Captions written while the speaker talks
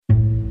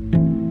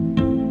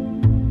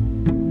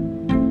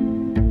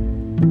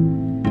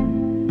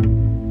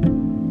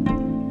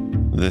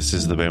This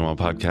is the Bama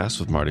Podcast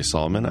with Marty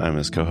Solomon. I'm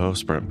his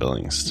co-host, Brent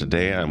Billings.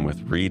 Today, I'm with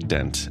Reed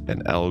Dent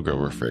and Al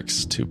Grover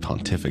Fricks to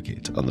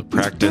pontificate on the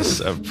practice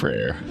of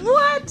prayer.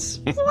 What?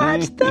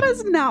 That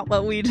is not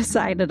what we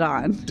decided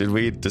on. Did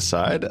we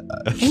decide?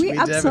 We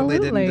absolutely definitely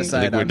didn't decide.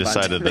 I think we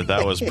decided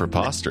that was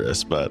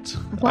preposterous, but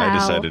I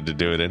decided to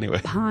do it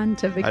anyway.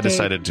 Pontificate. I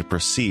decided to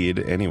proceed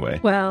anyway.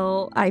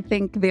 Well, I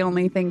think the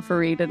only thing for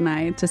Reed and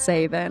I to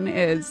say then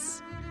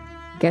is,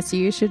 guess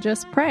you should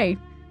just pray.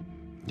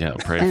 Yeah,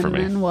 pray for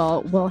me. And then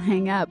we'll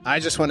hang up.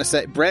 I just want to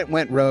say, Brent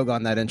went rogue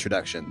on that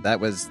introduction.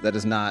 That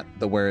is not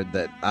the word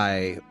that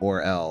I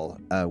or L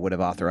would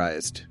have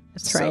authorized.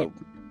 That's right.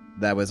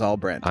 That was all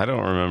Brent. I don't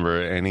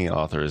remember any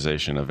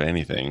authorization of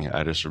anything.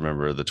 I just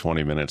remember the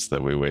 20 minutes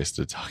that we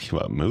wasted talking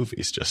about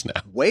movies just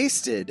now.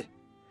 Wasted.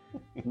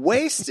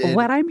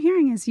 What I'm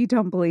hearing is you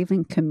don't believe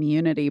in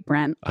community,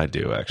 Brent. I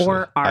do, actually.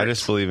 Or art. I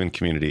just believe in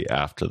community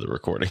after the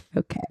recording.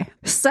 Okay.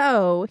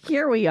 So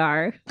here we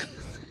are.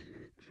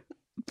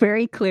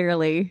 Very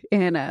clearly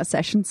in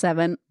session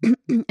 7,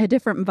 a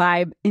different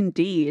vibe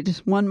indeed.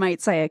 One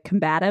might say a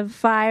combative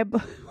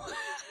vibe.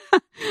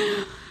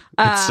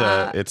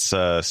 It's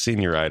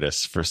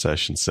senioritis for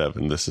session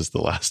 7. This is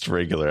the last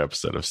regular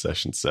episode of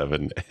session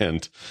 7,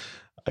 and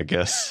I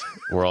guess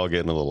we're all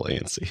getting a little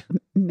antsy.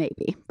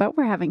 Maybe, but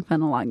we're having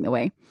fun along the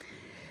way.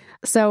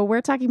 So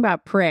we're talking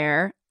about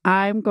prayer.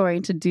 I'm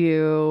going to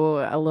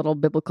do a little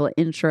biblical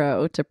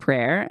intro to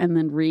prayer, and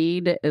then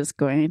Reed is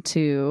going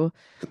to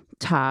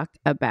talk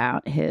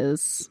about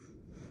his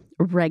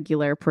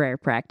regular prayer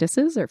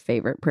practices or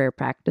favorite prayer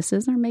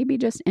practices, or maybe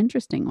just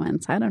interesting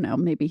ones. I don't know.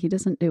 Maybe he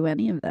doesn't do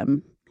any of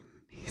them.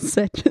 He's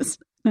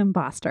just an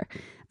imposter.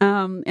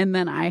 And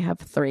then I have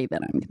 3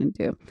 that I'm going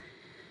to do.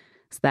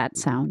 Does that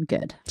sound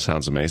good?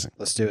 Sounds amazing.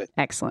 Let's do it.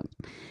 Excellent.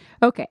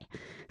 Okay.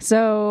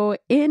 So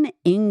in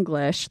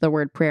English, the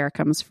word prayer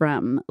comes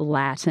from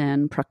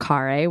Latin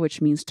precare,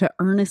 which means to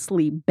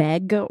earnestly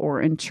beg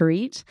or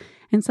entreat.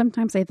 And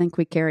sometimes I think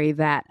we carry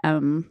that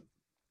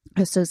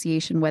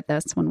association with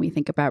us when we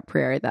think about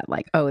prayer, that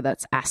like, oh,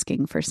 that's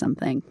asking for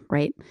something,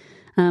 right?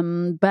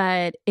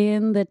 But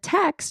in the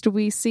text,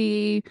 we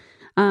see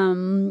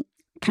kind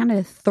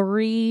of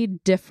 3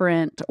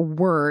 different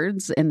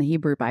words in the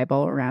Hebrew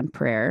Bible around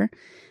prayer.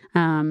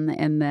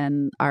 And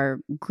then our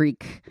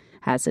Greek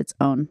has its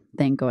own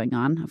thing going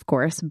on, of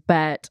course.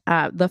 But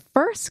the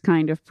first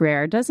kind of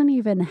prayer doesn't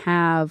even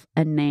have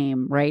a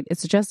name, right?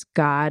 It's just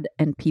God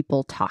and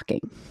people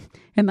talking.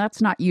 And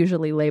that's not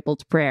usually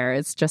labeled prayer.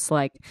 It's just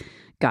like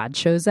God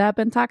shows up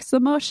and talks to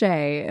Moshe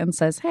and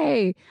says,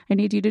 hey, I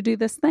need you to do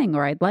this thing,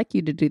 or I'd like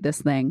you to do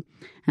this thing.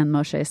 And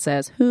Moshe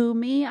says, who,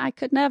 me? I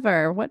could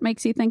never. What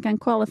makes you think I'm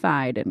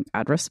qualified? And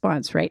God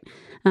responds, right?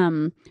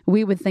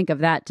 We would think of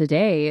that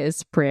today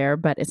as prayer,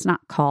 but it's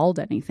not called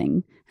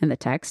anything in the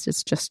text.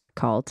 It's just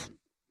called,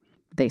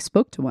 they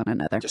spoke to one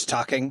another. Just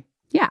talking?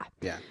 Yeah.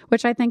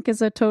 Which I think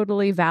is a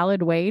totally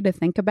valid way to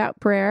think about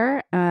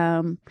prayer.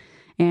 And,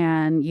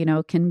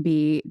 can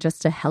be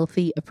just a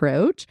healthy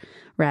approach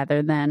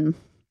rather than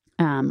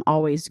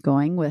always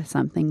going with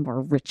something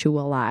more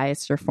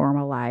ritualized or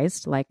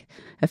formalized, like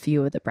a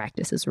few of the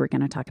practices we're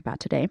going to talk about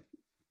today.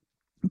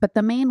 But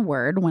the main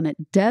word, when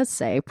it does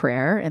say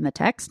prayer in the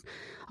text,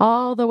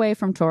 all the way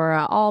from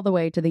Torah, all the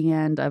way to the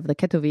end of the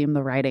Ketuvim,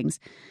 the writings,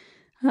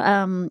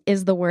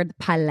 is the word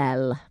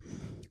palel.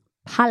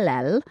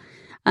 Palel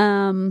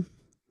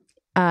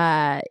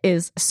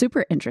is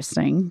super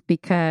interesting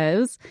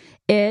because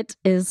it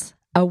is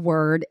a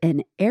word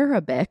in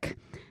Arabic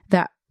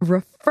that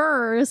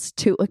refers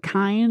to a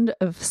kind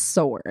of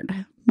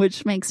sword,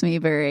 which makes me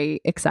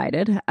very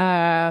excited.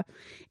 And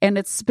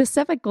it's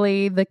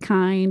specifically the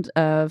kind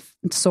of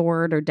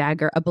sword or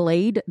dagger, a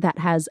blade that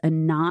has a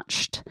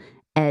notched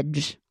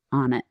edge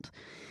on it.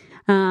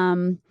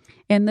 And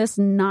this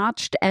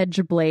notched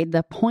edge blade,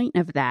 the point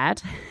of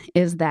that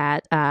is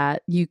that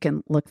you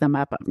can look them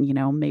up,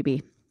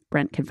 maybe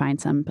Brent can find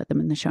some, put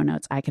them in the show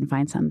notes. I can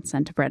find some,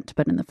 send to Brent to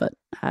put in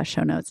the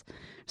show notes.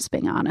 Just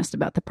being honest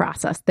about the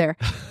process there.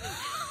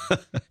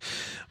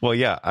 Well,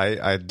 yeah,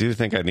 I do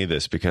think I need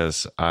this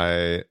because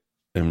I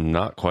am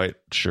not quite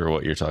sure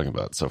what you're talking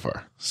about so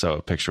far. So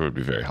a picture would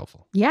be very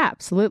helpful. Yeah,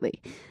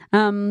 absolutely.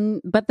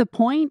 But the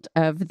point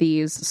of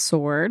these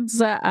swords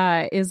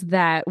is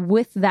that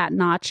with that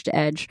notched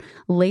edge,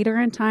 later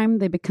in time,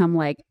 they become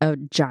like a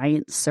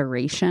giant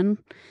serration.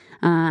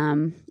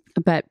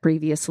 But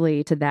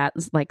previously to that,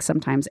 like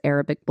sometimes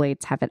Arabic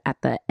blades have it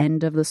at the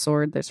end of the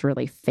sword. There's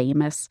really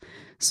famous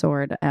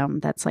sword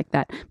that's like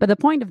that. But the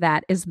point of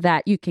that is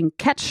that you can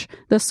catch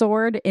the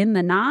sword in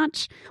the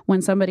notch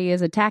when somebody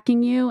is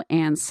attacking you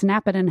and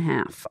snap it in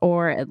half,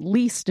 or at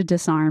least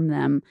disarm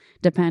them,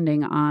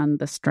 depending on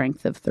the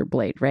strength of their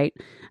blade, right?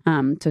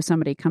 So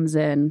somebody comes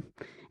in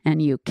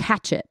and you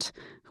catch it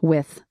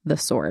with the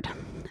sword.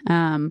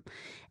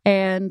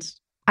 And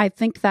I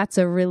think that's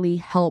a really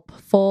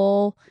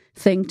helpful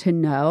thing to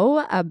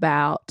know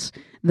about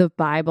the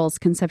Bible's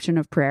conception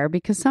of prayer,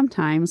 because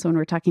sometimes when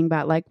we're talking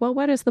about like, well,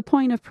 what is the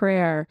point of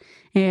prayer?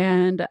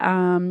 And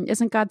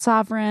isn't God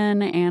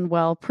sovereign? And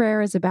well,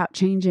 prayer is about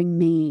changing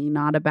me,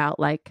 not about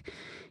like,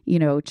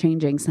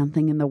 changing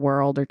something in the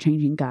world or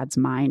changing God's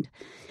mind.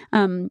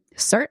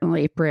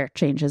 Certainly prayer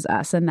changes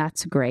us, and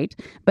that's great.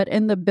 But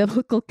in the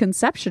biblical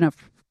conception of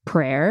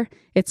prayer,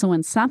 it's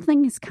when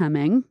something is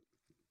coming,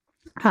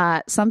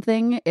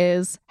 something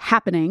is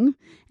happening,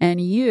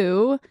 and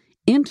you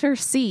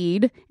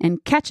intercede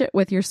and catch it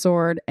with your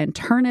sword and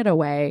turn it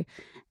away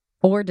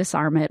or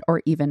disarm it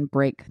or even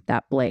break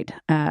that blade,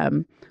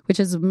 which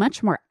is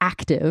much more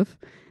active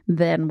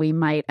than we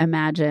might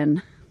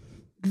imagine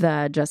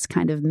the just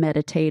kind of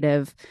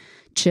meditative,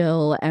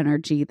 chill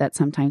energy that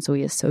sometimes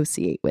we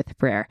associate with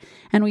prayer.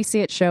 And we see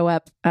it show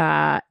up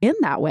in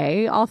that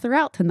way all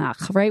throughout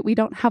Tanakh, right? We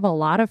don't have a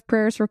lot of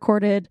prayers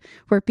recorded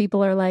where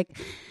people are like,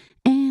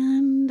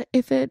 and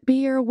if it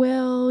be your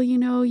will, you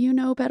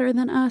know better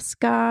than us,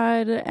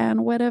 God,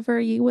 and whatever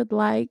you would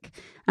like,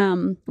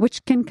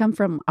 which can come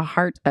from a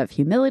heart of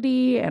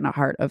humility and a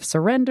heart of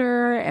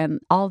surrender, and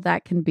all of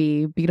that can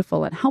be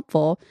beautiful and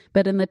helpful.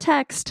 But in the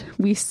text,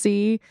 we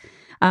see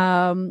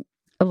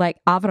like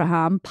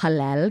Avraham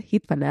palel,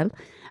 hitpalel,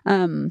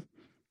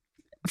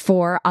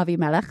 for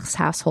Avimelech's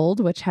household,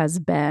 which has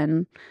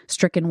been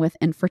stricken with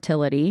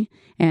infertility.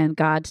 And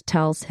God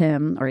tells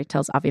him, or he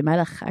tells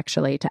Avimelech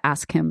actually, to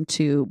ask him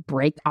to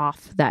break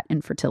off that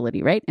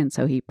infertility, right? And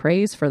so he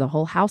prays for the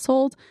whole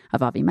household of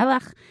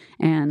Avimelech,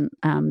 and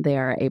they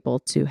are able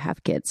to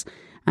have kids.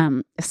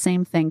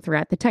 Same thing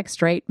throughout the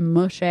text, right?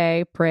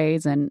 Moshe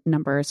prays in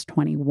Numbers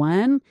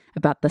 21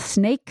 about the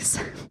snakes.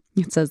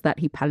 It says that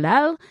he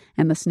palel,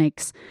 and the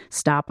snakes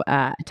stop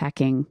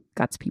attacking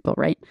God's people,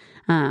 right?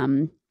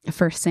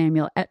 First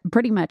Samuel,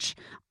 pretty much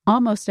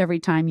almost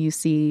every time you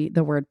see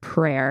the word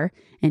prayer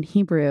in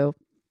Hebrew,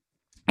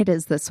 it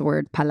is this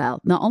word palel.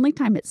 The only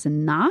time it's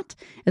not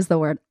is the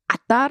word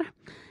atar.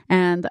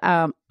 And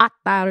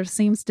atar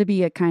seems to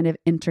be a kind of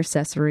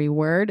intercessory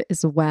word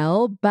as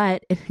well,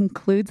 but it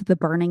includes the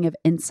burning of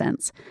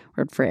incense.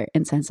 Word for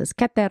incense is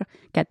keter,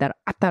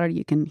 atar.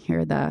 You can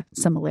hear the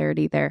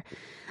similarity there.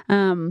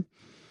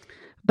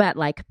 But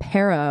like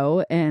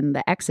Pharaoh in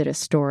the Exodus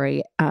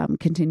story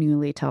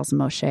continually tells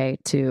Moshe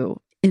to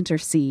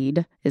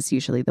intercede, is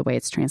usually the way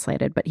it's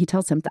translated. But he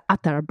tells him to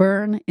atar,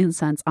 burn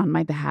incense on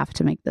my behalf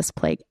to make this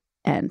plague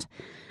end.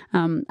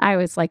 I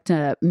always like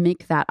to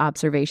make that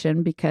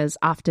observation because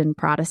often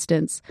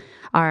Protestants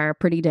are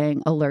pretty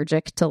dang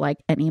allergic to like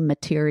any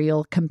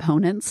material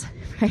components,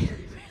 right?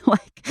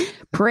 Like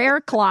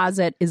prayer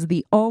closet is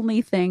the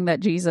only thing that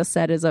Jesus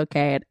said is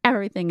okay, and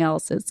everything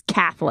else is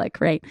Catholic,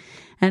 right?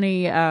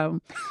 Any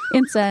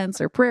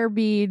incense or prayer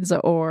beads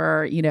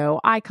or,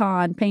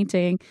 icon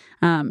painting,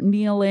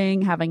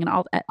 kneeling, having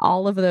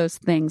all of those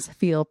things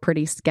feel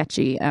pretty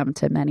sketchy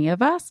to many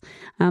of us.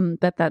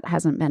 But that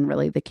hasn't been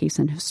really the case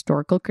in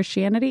historical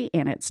Christianity,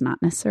 and it's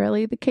not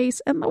necessarily the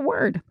case in the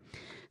Word.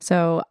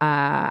 So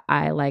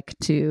I like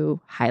to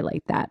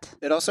highlight that.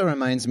 It also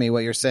reminds me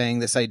what you're saying,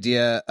 this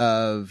idea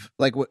of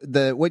like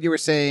what you were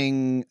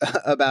saying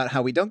about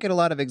how we don't get a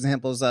lot of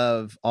examples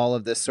of all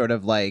of this sort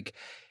of like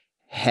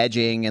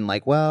hedging and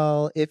like,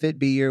 well, if it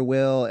be your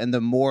will, and the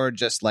more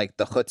just like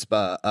the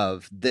chutzpah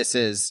of this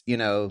is,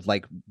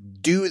 like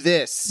do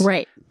this.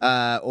 Right.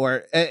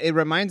 Or it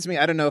reminds me,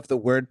 I don't know if the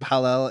word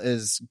palel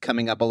is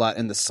coming up a lot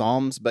in the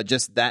Psalms, but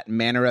just that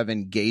manner of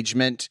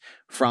engagement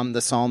from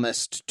the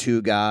psalmist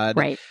to God,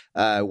 right?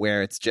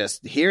 Where it's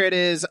just, here it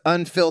is,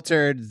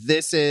 unfiltered.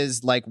 This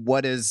is like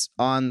what is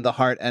on the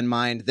heart and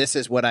mind. This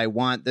is what I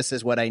want. This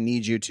is what I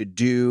need you to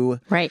do.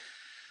 Right.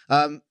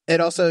 It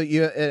also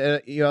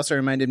you also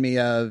reminded me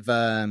of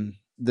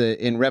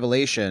in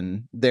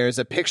Revelation. There's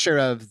a picture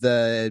of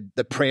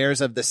the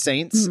prayers of the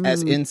saints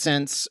as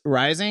incense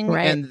rising,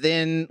 right. And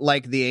then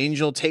like the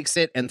angel takes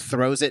it and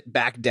throws it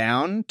back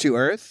down to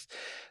earth.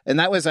 And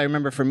that was, I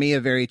remember, for me, a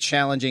very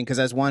challenging, because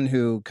as one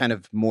who kind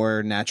of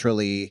more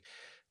naturally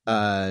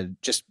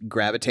just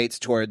gravitates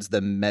towards the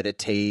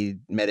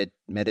meditative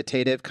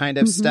kind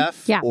of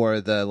stuff, yeah.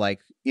 Or the like,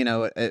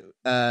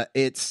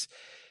 it's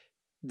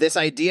this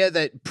idea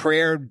that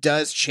prayer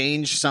does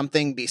change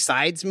something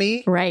besides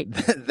me, right?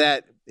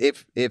 That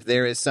if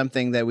there is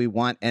something that we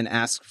want and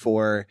ask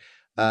for,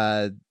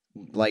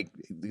 like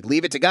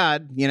leave it to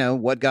God,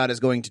 what God is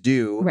going to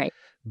do, right?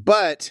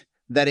 But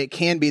that it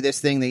can be this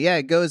thing that,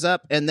 it goes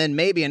up and then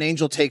maybe an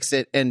angel takes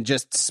it and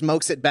just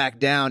smokes it back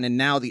down, and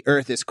now the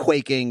earth is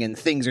quaking and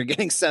things are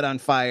getting set on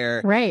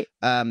fire. Right.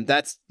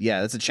 That's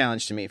a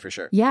challenge to me for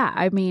sure. Yeah.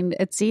 I mean,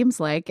 it seems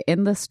like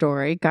in the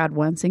story, God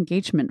wants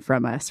engagement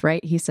from us,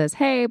 right? He says,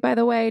 hey, by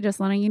the way, just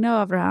letting you know,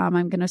 Abraham,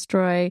 I'm going to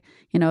destroy,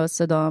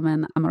 Sodom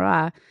and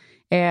Amorah.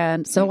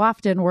 And so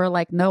often we're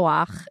like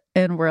Noach,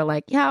 and we're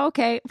like, yeah,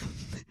 okay.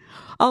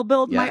 I'll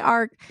build my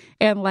ark.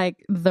 And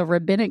like the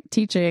rabbinic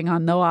teaching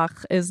on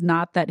Noach is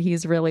not that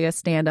he's really a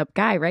stand-up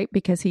guy, right?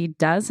 Because he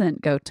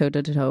doesn't go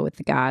toe-to-toe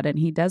with God, and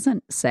he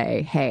doesn't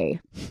say,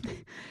 hey,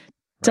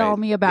 Tell Right.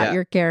 me about Yeah.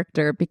 your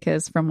character,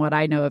 because from what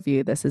I know of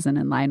you, this isn't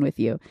in line with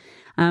you.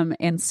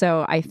 And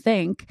so I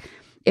think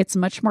it's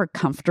much more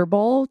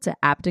comfortable to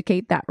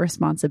abdicate that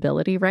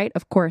responsibility, right?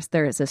 Of course,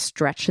 there is a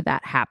stretch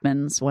that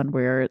happens when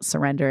we're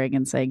surrendering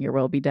and saying your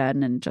will be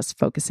done and just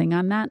focusing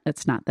on that.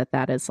 It's not that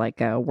that is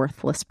like a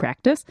worthless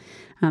practice.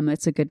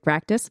 It's a good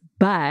practice.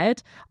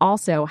 But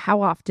also,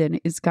 how often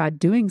is God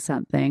doing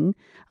something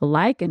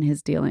like in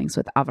his dealings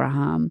with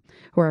Abraham,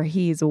 where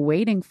he's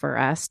waiting for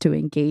us to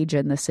engage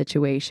in the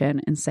situation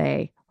and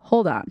say,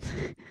 hold on.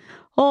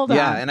 Hold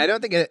Yeah, on. and I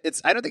don't think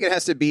I don't think it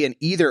has to be an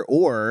either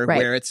or, Right.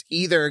 where it's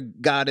either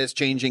God is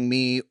changing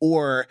me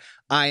or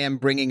I am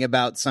bringing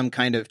about some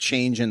kind of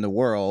change in the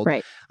world.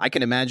 Right. I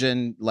can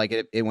imagine like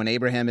when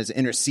Abraham is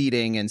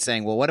interceding and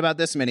saying, well, what about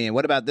this many and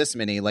what about this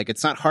many? Like,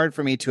 it's not hard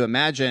for me to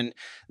imagine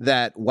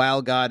that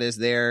while God is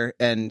there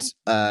and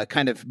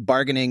kind of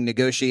bargaining,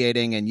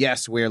 negotiating, and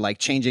yes, we're like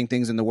changing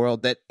things in the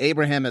world, that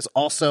Abraham is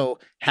also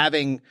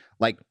having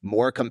like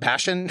more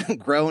compassion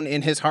grown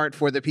in his heart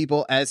for the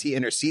people as he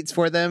intercedes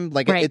for them.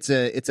 Like, Right. it's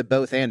a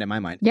both and in my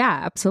mind.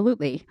 Yeah,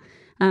 absolutely.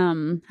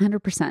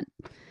 100%.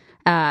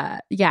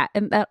 Yeah.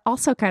 And that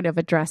also kind of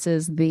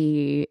addresses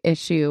the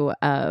issue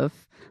of,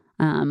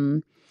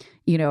 some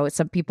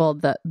people,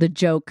 the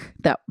joke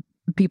that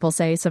people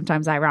say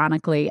sometimes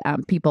ironically,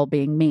 people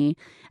being me,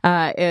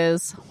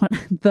 is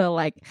the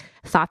like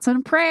thoughts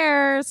and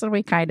prayers. And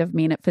we kind of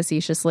mean it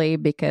facetiously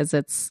because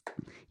it's,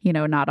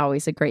 not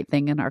always a great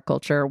thing in our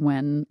culture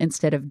when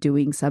instead of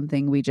doing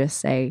something, we just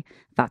say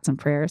thoughts and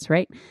prayers,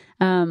 right?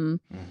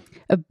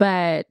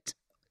 But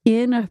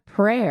in a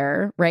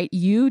prayer, right,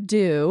 you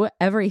do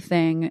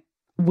everything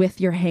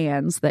with your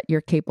hands that you're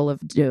capable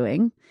of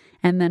doing.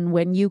 And then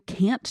when you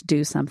can't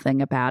do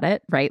something about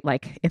it, right,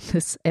 like in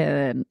this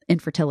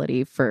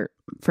infertility, for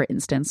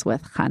instance,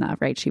 with Hannah,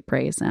 right, she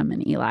prays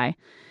and Eli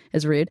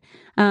is rude.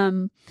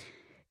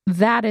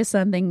 That is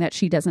something that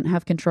she doesn't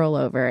have control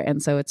over.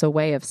 And so it's a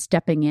way of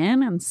stepping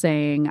in and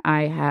saying,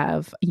 I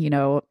have,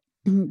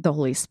 the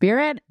Holy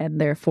Spirit, and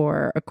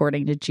therefore,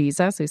 according to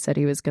Jesus, who said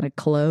he was going to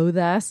clothe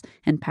us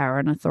in power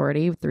and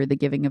authority through the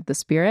giving of the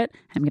Spirit,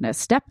 I'm going to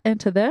step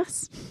into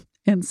this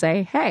and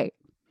say, hey,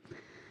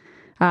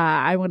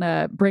 I want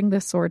to bring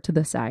this sword to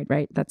the side,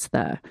 right? That's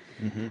the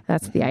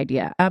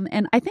idea.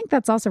 And I think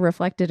that's also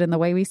reflected in the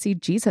way we see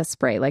Jesus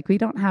pray. Like, we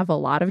don't have a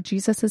lot of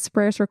Jesus's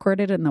prayers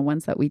recorded, and the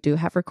ones that we do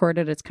have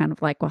recorded, it's kind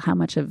of like, well, how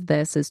much of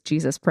this is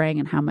Jesus praying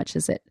and how much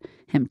is it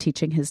him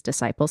teaching his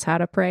disciples how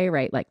to pray,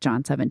 right? Like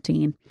John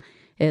 17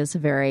 is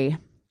very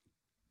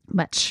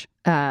much,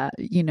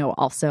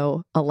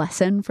 also a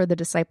lesson for the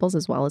disciples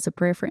as well as a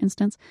prayer, for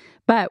instance.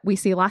 But we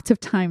see lots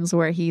of times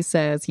where he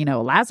says,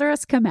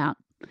 Lazarus, come out.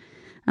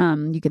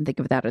 You can think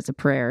of that as a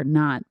prayer,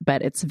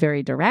 but it's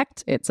very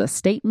direct. It's a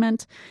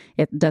statement.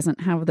 It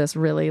doesn't have this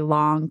really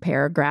long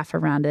paragraph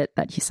around it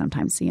that you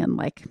sometimes see in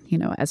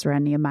Ezra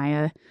and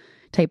Nehemiah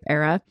type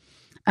era.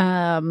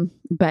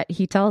 But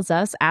he tells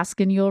us, ask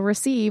and you'll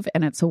receive.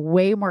 And it's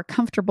way more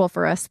comfortable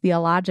for us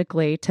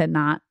theologically to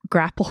not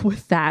grapple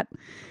with that.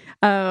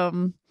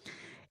 And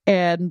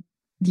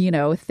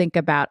think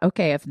about,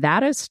 okay, if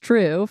that is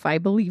true, if I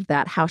believe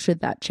that, how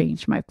should that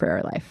change my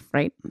prayer life,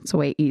 right? It's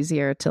way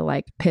easier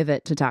to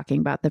pivot to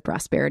talking about the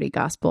prosperity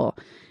gospel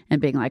and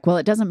being like, well,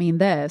 it doesn't mean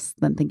this,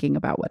 than thinking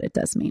about what it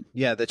does mean.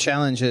 Yeah, the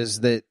challenge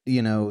is that,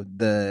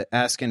 the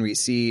ask and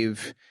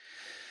receive,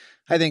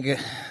 I think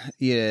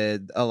a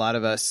lot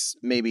of us,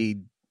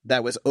 maybe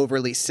that was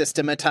overly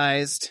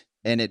systematized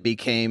and it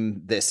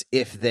became this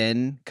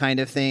if-then kind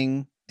of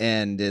thing.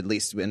 And at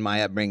least in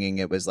my upbringing,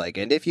 it was like,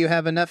 and if you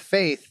have enough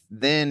faith,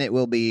 then it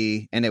will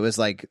be. And it was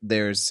like,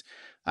 there's,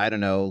 I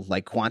don't know,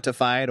 like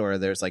quantified, or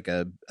there's like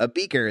a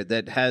beaker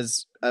that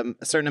has a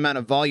certain amount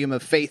of volume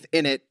of faith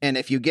in it. And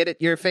if you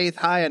get your faith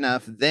high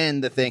enough,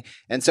 then the thing.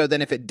 And so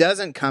then if it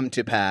doesn't come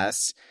to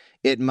pass,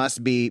 it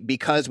must be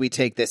because we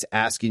take this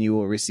ask and you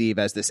will receive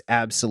as this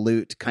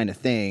absolute kind of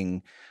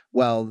thing.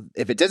 Well,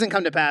 if it doesn't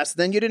come to pass,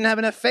 then you didn't have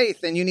enough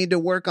faith and you need to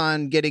work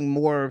on getting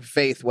more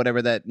faith,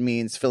 whatever that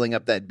means, filling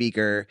up that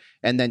beaker,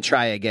 and then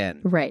try again.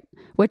 Right.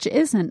 Which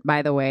isn't,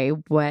 by the way,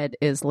 what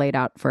is laid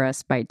out for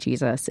us by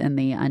Jesus in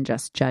the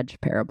unjust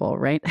judge parable,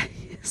 right?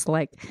 It's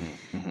like,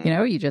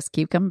 you just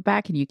keep coming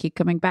back and you keep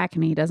coming back.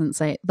 And he doesn't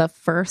say the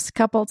first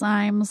couple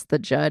times the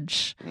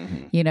judge,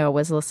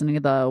 was listening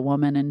to the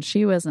woman and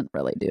she wasn't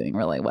really doing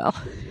really well.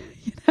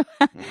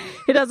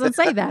 It doesn't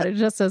say that. It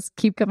just says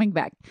keep coming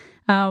back.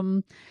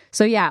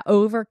 So yeah,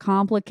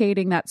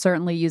 overcomplicating that,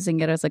 certainly using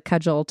it as a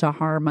cudgel to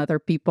harm other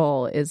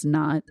people is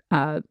not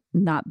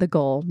the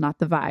goal, not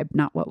the vibe,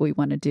 not what we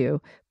want to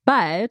do.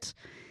 But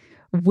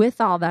with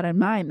all that in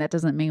mind, that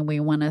doesn't mean we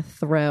want to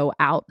throw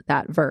out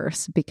that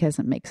verse because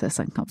it makes us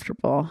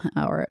uncomfortable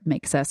or it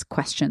makes us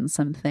question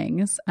some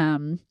things.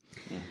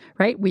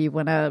 Right? We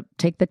want to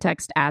take the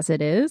text as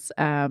it is,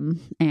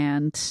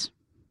 and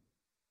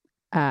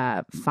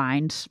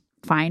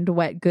find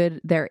what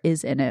good there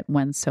is in it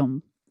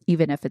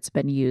even if it's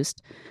been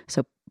used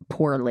so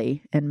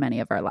poorly in many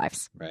of our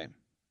lives. Right.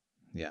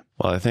 Yeah.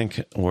 Well, I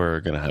think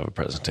we're going to have a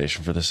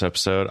presentation for this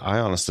episode. I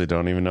honestly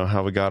don't even know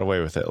how we got away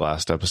with it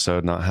last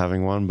episode, not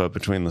having one, but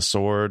between the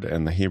sword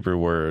and the Hebrew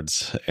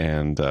words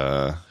and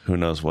who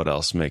knows what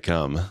else may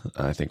come,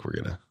 I think we're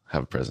going to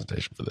have a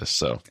presentation for this.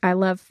 So I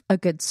love a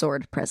good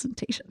sword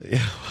presentation.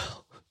 yeah,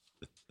 well,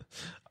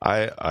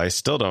 I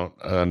still don't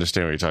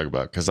understand what you're talking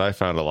about because I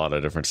found a lot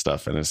of different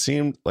stuff, and it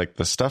seemed like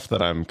the stuff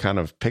that I'm kind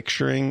of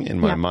picturing in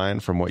my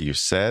mind from what you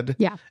said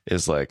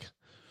is like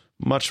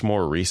much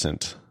more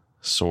recent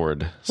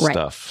sword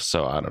stuff.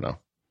 So I don't know.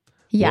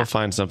 Yeah. We'll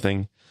find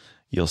something.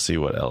 You'll see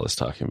what Elle is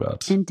talking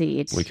about.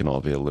 Indeed. We can all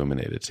be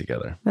illuminated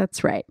together.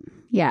 That's right.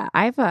 Yeah.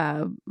 I have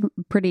a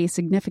pretty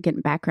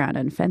significant background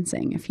in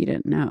fencing, if you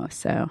didn't know.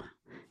 So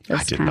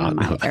that's kind of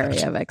my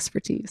area of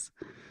expertise.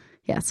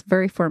 Yes.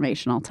 Very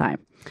formational time.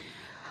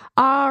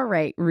 All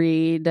right,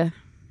 Reed.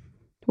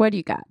 What do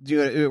you got?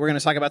 We're going to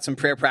talk about some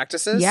prayer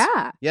practices?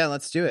 Yeah. Yeah,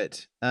 let's do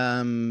it.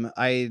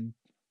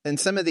 And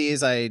some of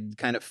these I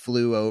kind of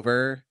flew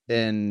over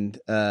in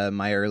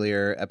my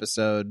earlier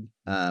episode.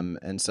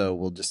 And so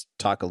we'll just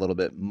talk a little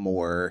bit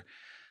more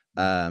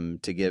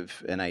to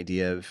give an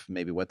idea of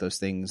maybe what those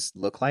things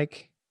look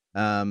like.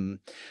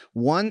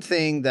 One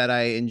thing that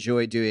I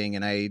enjoy doing,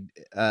 and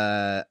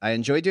I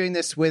enjoy doing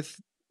this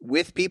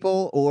with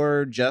people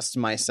or just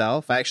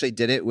myself. I actually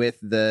did it with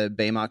the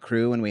Bema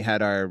crew when we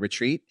had our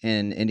retreat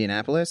in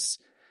Indianapolis.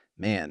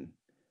 Man,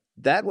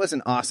 that was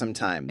an awesome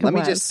time. Let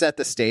me just set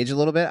the stage a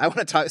little bit. I want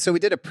to talk. So we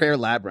did a prayer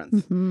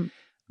labyrinth.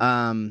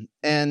 Mm-hmm.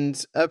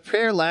 And a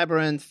prayer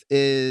labyrinth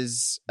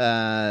is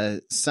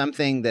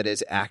something that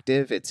is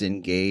active. It's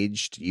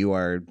engaged. You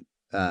are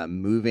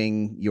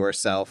moving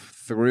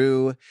yourself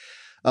through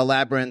a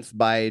labyrinth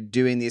by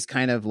doing these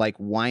kind of like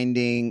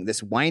winding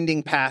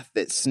path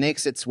that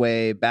snakes its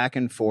way back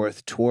and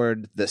forth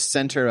toward the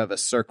center of a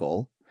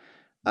circle.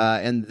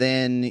 And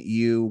then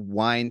you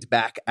wind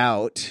back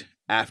out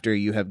after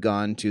you have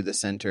gone to the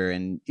center.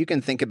 And you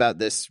can think about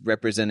this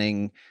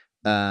representing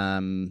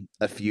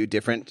a few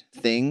different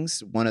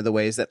things. One of the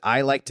ways that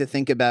I like to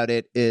think about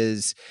it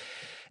is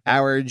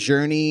our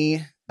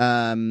journey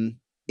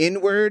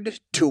inward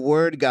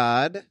toward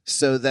God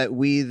so that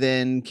we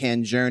then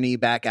can journey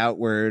back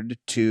outward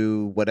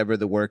to whatever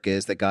the work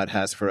is that God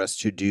has for us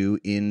to do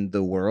in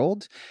the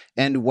world.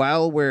 And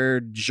while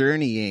we're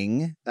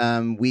journeying,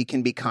 we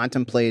can be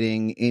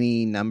contemplating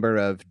any number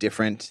of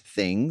different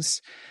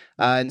things.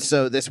 And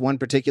so this one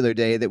particular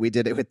day that we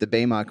did it with the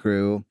Bema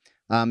crew,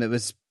 it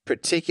was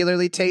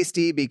particularly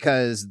tasty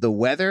because the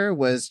weather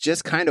was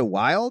just kind of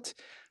wild.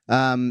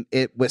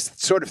 It was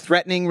sort of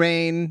threatening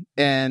rain,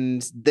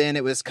 and then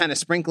it was kind of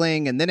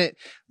sprinkling, and then it,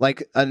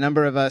 like, a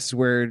number of us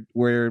were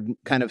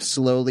kind of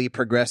slowly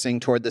progressing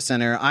toward the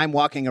center. I'm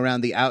walking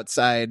around the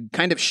outside,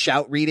 kind of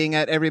shout reading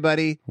at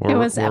everybody.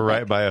 We're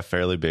right by a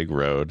fairly big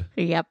road.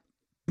 Yep.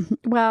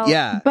 Well,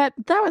 yeah, but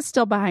that was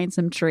still behind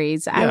some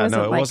trees. I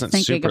wasn't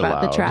thinking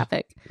about the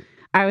traffic.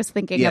 I was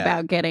thinking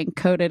about getting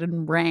coated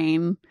in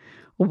rain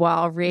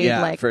while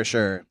Reed for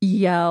sure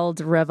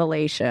yelled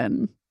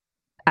revelation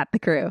at the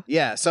crew.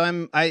 Yeah, so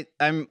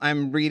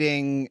I'm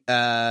reading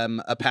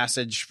a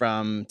passage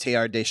from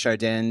Teilhard de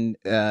Chardin,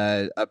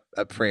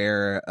 a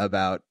prayer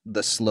about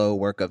the slow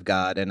work of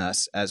God in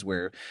us as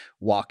we're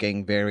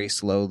walking very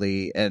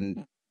slowly.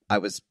 And I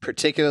was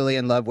particularly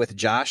in love with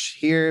Josh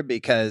here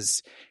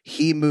because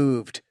he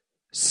moved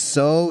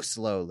so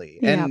slowly.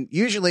 Yeah. And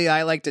usually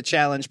I like to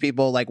challenge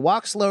people, like,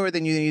 walk slower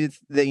than you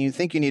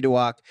think you need to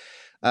walk.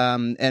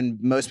 And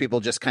most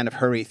people just kind of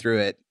hurry through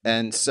it.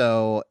 And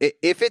so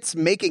if it's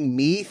making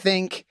me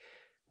think,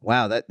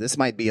 wow, this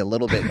might be a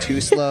little bit too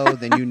slow,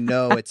 then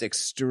it's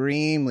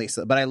extremely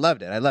slow. But I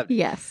loved it.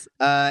 Yes.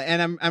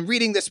 And I'm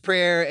reading this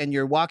prayer, and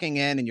you're walking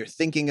in and you're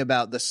thinking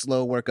about the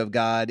slow work of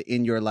God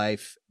in your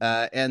life.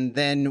 And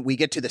then we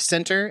get to the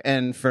center.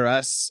 And for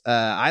us,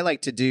 I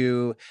like to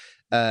do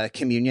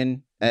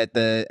communion at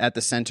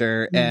the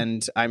center.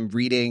 And I'm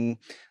reading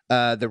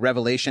the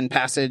Revelation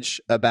passage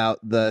about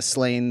the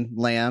slain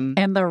lamb.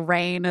 And the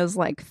rain is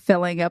like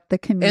filling up the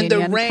communion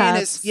And the rain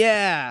cups.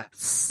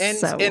 And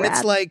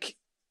it's like,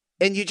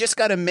 and you just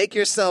got to make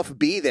yourself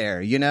be there,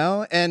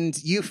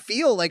 and you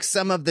feel like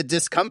some of the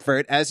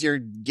discomfort as you're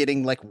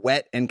getting like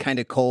wet and kind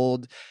of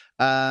cold.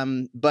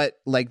 But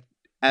like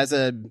as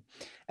a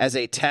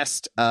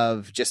test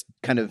of just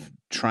kind of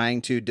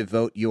trying to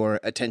devote your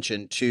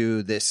attention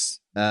to this,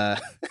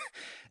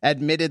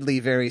 admittedly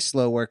very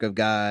slow work of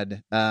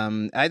God.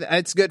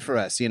 It's good for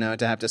us, to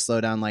have to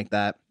slow down like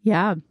that.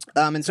 Yeah.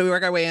 And so we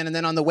work our way in, and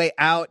then on the way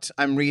out,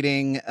 I'm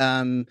reading,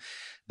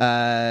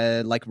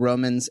 like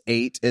Romans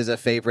 8 is a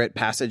favorite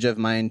passage of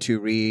mine to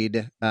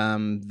read.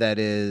 That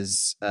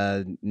is,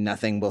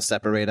 nothing will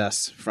separate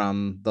us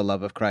from the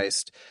love of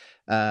Christ.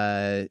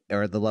 Or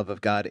the love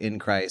of God in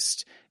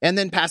Christ. And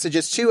then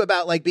passages too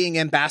about like being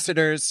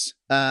ambassadors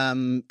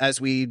as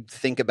we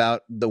think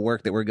about the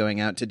work that we're going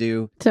out to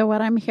do. So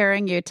what I'm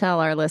hearing you tell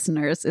our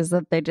listeners is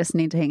that they just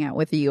need to hang out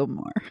with you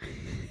more.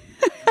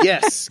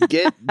 Yes,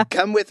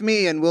 come with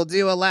me and we'll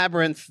do a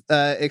labyrinth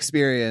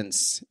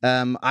experience.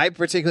 I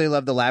particularly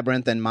love the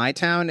labyrinth in my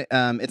town.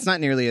 It's not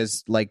nearly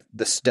as like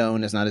the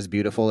stone is not as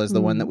beautiful as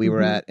the one that we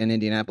were at in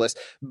Indianapolis,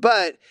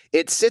 but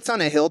it sits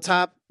on a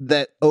hilltop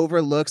that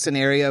overlooks an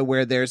area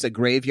where there's a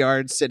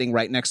graveyard sitting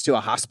right next to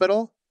a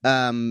hospital.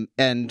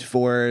 And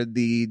for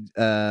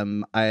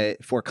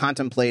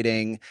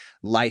contemplating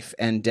life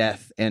and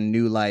death and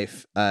new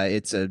life,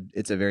 it's a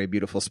very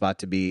beautiful spot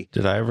to be.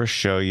 Did I ever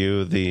show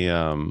you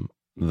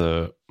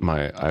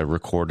I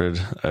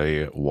recorded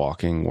a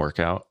walking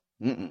workout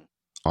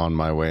on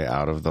my way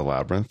out of the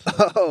labyrinth?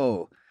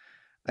 Oh,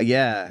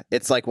 yeah.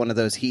 It's like one of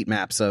those heat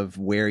maps of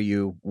where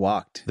you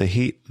walked. The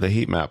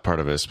heat map part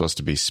of it is supposed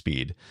to be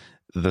speed.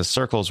 The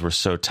circles were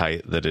so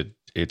tight that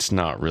it's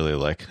not really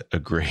like a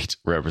great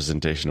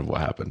representation of what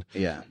happened.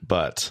 Yeah.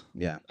 But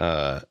yeah,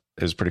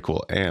 it was pretty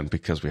cool. And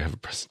because we have a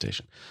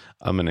presentation,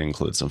 I'm going to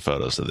include some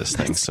photos of this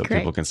thing so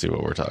people can see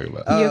what we're talking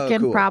about. You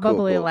can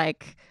probably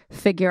like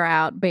figure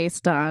out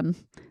based on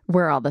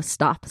where all the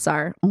stops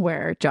are,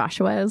 where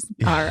Joshua is,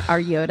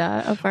 our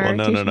Yoda of our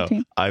no.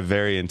 team. I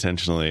very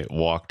intentionally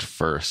walked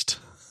first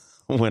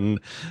when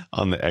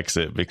on the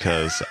exit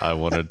because I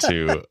wanted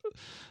to,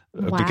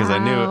 because I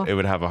knew it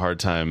would have a hard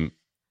time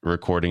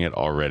recording it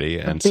already,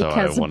 and so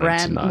I wanted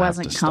Brent to not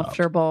wasn't have to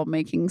comfortable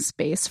making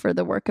space for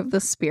the work of the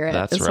Spirit.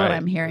 That's is right. What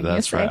I'm hearing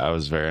you say. Right. I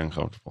was very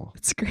uncomfortable.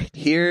 It's great.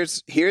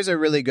 Here's a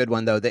really good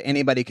one though that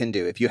anybody can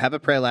do. If you have a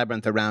prayer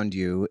labyrinth around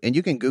you, and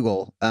you can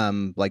Google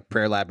like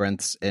prayer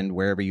labyrinths and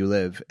wherever you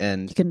live,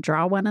 and you can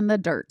draw one in the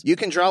dirt. You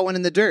can draw one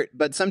in the dirt,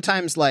 but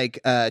sometimes like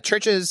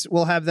churches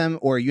will have them,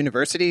 or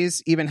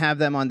universities even have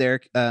them on their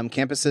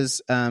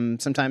campuses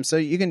sometimes. So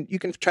you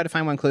can try to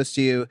find one close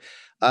to you.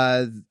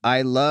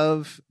 I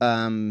love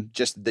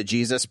just the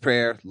Jesus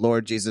prayer,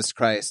 Lord Jesus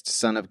Christ,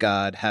 Son of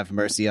God, have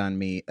mercy on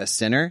me, a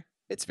sinner.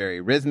 It's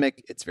very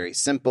rhythmic. It's very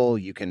simple.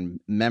 You can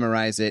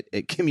memorize it.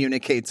 It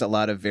communicates a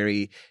lot of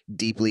very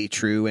deeply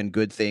true and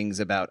good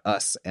things about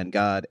us and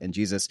God and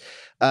Jesus.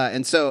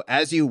 And so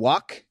as you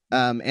walk,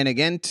 and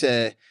again,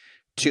 to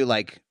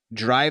like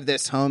drive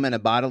this home in a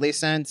bodily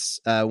sense,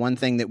 one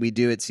thing that we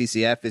do at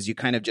CCF is you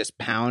kind of just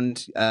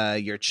pound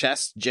your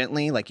chest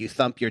gently, like you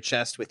thump your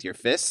chest with your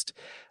fist.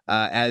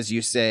 As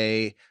you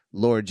say,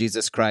 Lord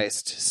Jesus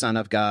Christ, Son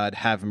of God,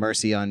 have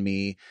mercy on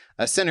me,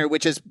 a sinner,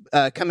 which is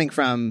coming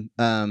from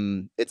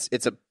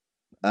it's a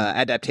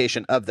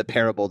adaptation of the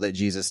parable that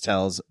Jesus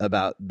tells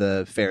about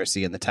the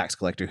Pharisee and the tax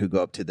collector who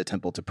go up to the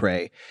temple to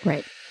pray.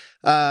 Right.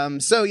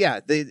 So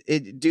yeah,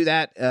 do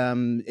that.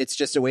 It's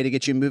just a way to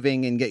get you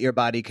moving and get your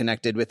body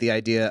connected with the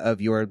idea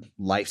of your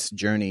life's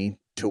journey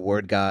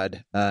toward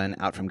God and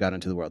out from God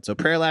into the world. So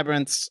prayer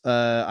labyrinths,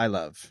 I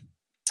love.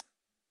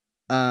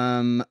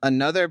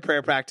 Another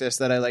prayer practice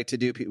that I like to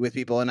do with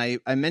people, and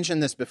I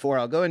mentioned this before,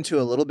 I'll go into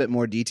a little bit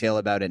more detail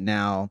about it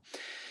now,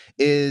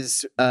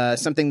 is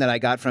something that I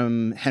got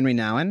from Henry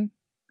Nouwen.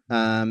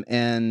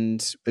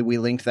 And we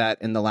linked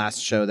that in the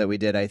last show that we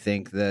did, I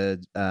think,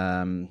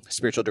 the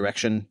Spiritual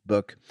Direction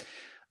book.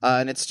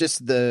 And it's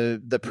just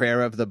the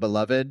prayer of the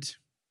beloved.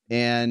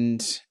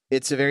 And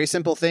it's a very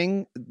simple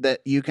thing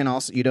that you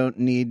don't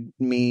need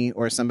me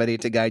or somebody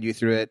to guide you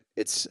through it.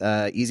 It's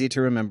easy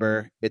to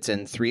remember. It's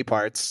in 3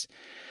 parts.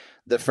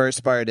 The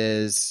first part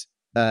is,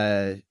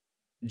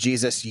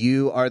 Jesus,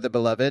 you are the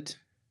beloved.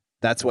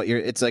 That's what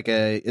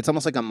it's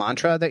almost like a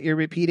mantra that you're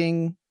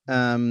repeating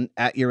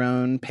at your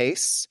own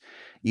pace.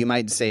 You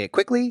might say it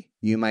quickly.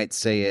 You might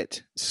say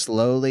it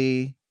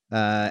slowly.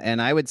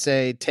 And I would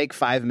say take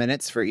 5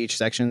 minutes for each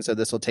section. So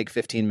this will take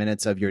 15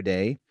 minutes of your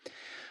day.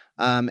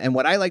 And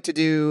what I like to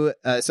do,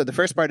 so the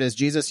first part is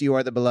Jesus, you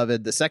are the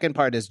beloved. The second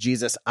part is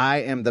Jesus,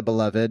 I am the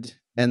beloved.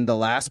 And the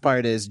last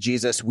part is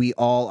Jesus, we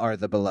all are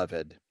the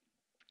beloved.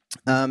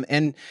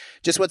 And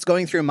just what's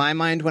going through my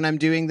mind when I'm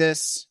doing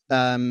this,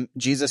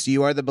 Jesus,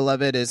 you are the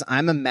beloved, is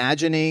I'm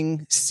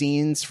imagining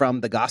scenes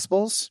from the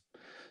Gospels,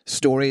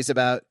 stories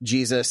about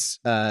Jesus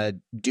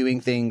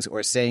doing things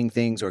or saying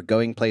things or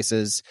going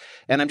places.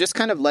 And I'm just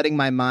kind of letting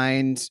my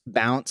mind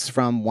bounce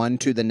from one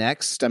to the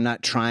next. I'm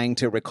not trying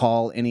to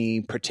recall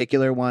any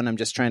particular one. I'm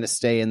just trying to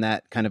stay in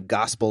that kind of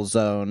gospel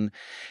zone.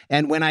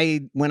 And when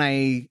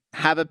I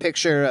have a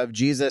picture of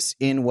Jesus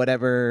in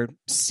whatever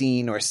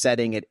scene or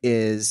setting it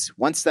is,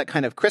 once that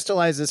kind of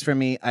crystallizes for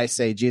me, I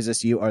say,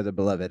 Jesus, you are the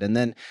beloved, and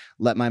then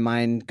let my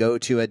mind go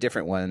to a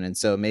different one. And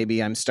so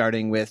maybe I'm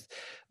starting with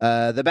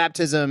the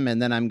baptism,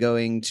 and then I'm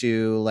going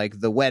to like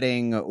the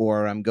wedding,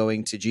 or I'm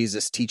going to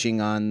Jesus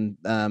teaching on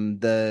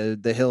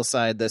the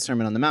hillside, the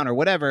Sermon on the Mount, or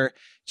whatever.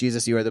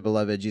 Jesus, you are the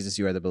beloved. Jesus,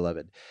 you are the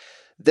beloved.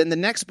 Then the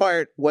next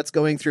part, what's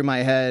going through my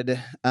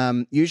head,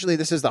 usually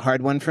this is the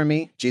hard one for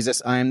me.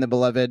 Jesus, I am the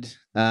beloved.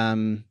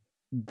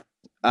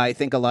 I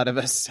think a lot of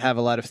us have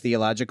a lot of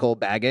theological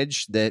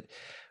baggage that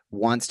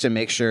wants to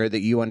make sure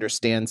that you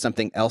understand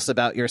something else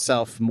about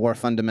yourself more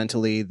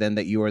fundamentally than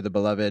that you are the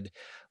beloved.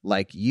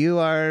 Like, you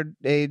are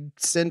a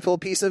sinful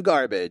piece of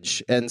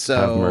garbage. And so,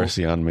 have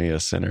mercy on me, a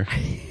sinner.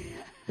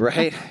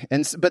 Right.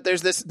 But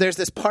there's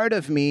this part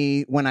of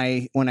me when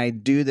I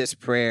do this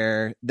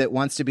prayer that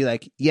wants to be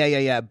like,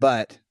 yeah,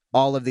 but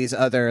all of these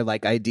other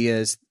like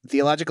ideas,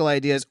 theological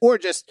ideas, or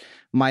just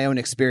my own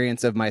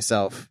experience of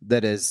myself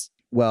that is,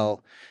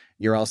 well,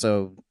 you're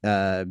also,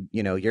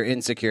 you're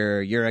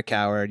insecure, you're a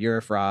coward, you're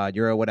a fraud,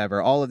 you're a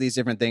whatever, all of these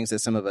different things that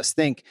some of us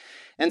think.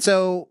 And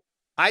so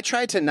I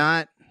try to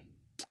not,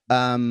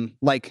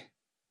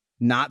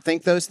 not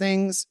think those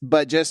things,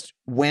 but just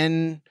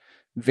when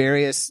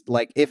various,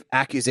 like, if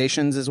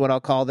accusations is what I'll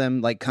call them,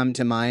 like, come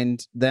to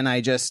mind, then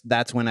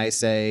that's when I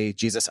say,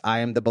 Jesus, I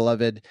am the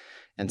beloved.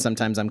 And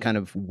sometimes I'm kind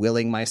of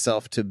willing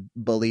myself to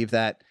believe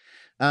that.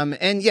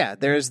 And yeah,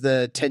 there's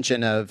the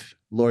tension of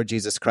Lord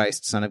Jesus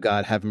Christ, Son of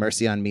God, have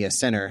mercy on me, a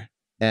sinner.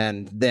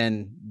 And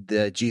then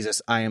the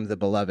Jesus, I am the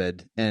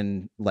beloved.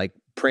 And like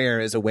prayer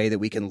is a way that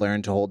we can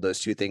learn to hold those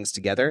two things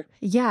together.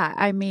 Yeah.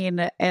 I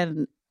mean,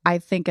 and I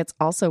think it's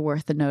also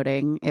worth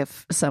noting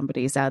if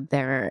somebody's out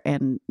there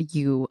and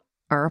you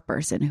are a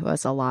person who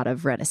has a lot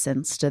of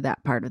reticence to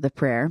that part of the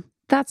prayer,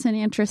 that's an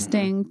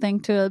interesting thing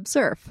to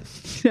observe,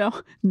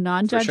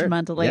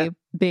 non-judgmentally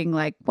being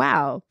like,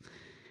 wow,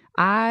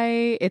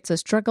 it's a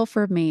struggle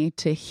for me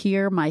to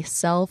hear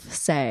myself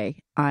say,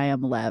 I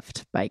am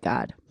loved by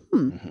God.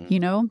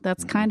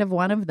 That's kind of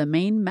one of the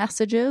main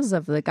messages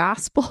of the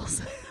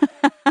Gospels,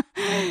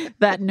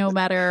 that no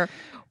matter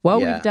what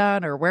we've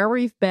done or where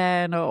we've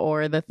been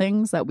or the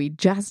things that we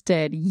just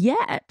did,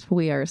 yet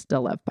we are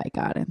still loved by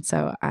God. And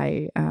so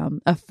I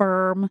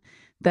affirm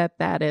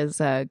that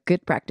is a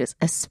good practice,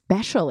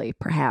 especially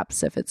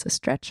perhaps if it's a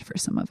stretch for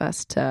some of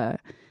us to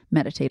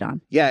meditate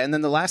on. Yeah. And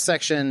then the last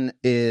section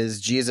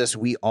is Jesus,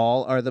 we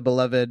all are the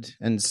beloved.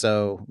 And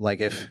so like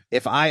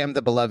if I am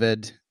the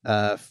beloved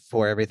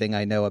for everything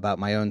I know about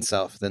my own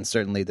self, then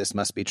certainly this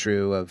must be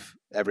true of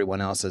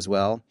everyone else as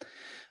well.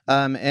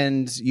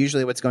 And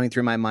usually what's going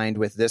through my mind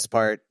with this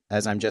part,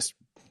 as I'm just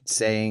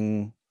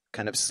saying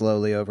kind of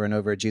slowly over and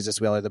over, Jesus,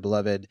 we all are the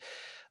beloved,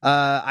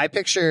 I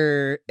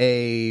picture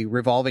a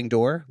revolving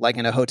door, like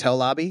in a hotel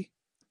lobby.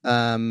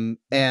 And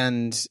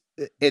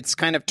it's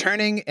kind of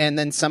turning, and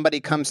then somebody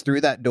comes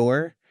through that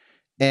door,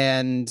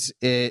 and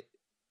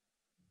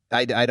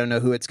I don't know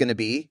who it's going to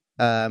be.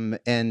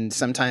 And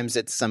sometimes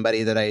it's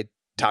somebody that I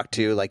talked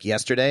to like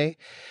yesterday.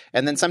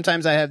 And then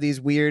sometimes I have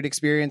these weird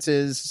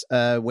experiences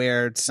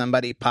where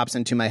somebody pops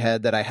into my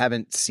head that I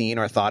haven't seen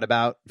or thought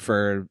about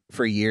for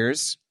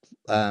years.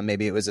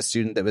 Maybe it was a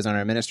student that was on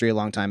our ministry a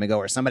long time ago,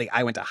 or somebody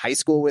I went to high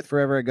school with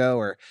forever ago,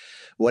 or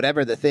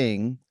whatever the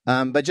thing.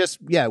 But just,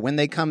 when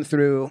they come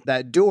through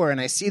that door and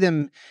I see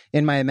them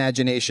in my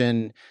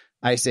imagination,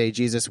 I say,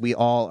 Jesus, we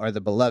all are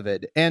the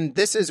beloved. And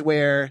this is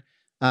where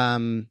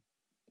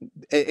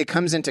it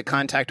comes into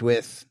contact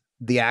with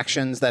the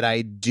actions that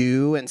I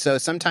do. And so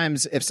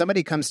sometimes if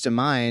somebody comes to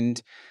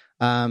mind,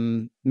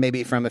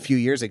 maybe from a few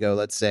years ago,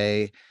 let's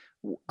say,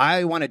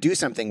 I want to do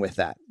something with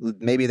that.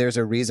 Maybe there's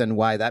a reason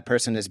why that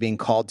person is being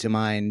called to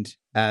mind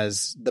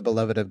as the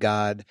beloved of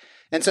God.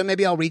 And so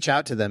maybe I'll reach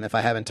out to them if I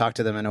haven't talked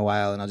to them in a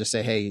while, and I'll just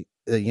say, hey,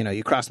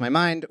 you crossed my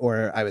mind,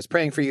 or I was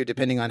praying for you,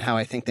 depending on how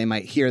I think they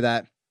might hear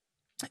that.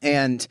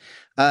 And,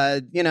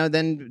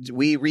 then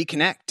we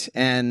reconnect,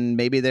 and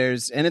maybe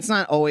and it's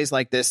not always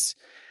like this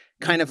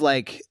kind of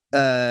like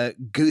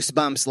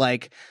goosebumps,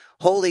 like,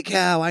 holy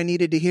cow, I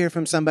needed to hear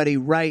from somebody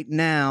right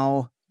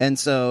now. And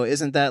so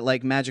isn't that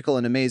like magical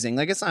and amazing?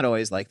 Like, it's not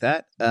always like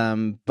that.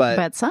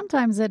 But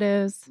sometimes it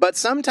is. But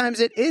sometimes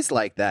it is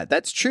like that.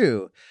 That's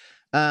true.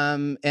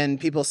 And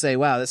people say,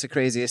 wow, that's the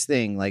craziest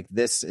thing. Like,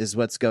 this is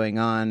what's going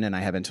on, and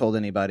I haven't told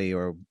anybody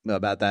or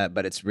about that,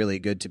 but it's really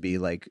good to be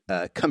like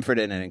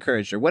comforted and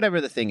encouraged, or whatever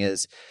the thing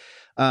is.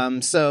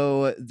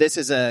 So this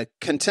is a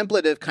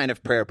contemplative kind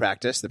of prayer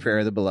practice, the prayer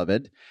of the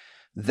beloved,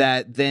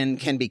 that then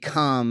can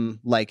become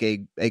like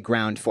a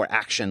ground for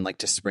action, like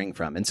to spring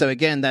from. And so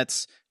again,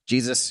 that's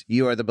Jesus,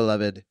 you are the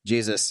beloved.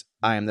 Jesus,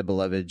 I am the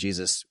beloved.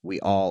 Jesus, we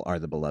all are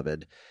the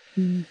beloved.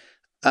 Mm.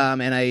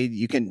 And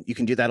you can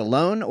do that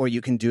alone, or you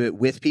can do it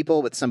with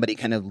people, with somebody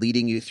kind of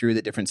leading you through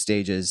the different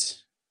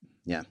stages.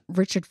 Yeah.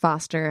 Richard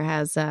Foster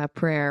has a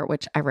prayer,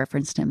 which I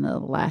referenced him in the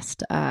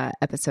last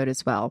episode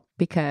as well,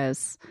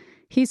 because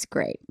he's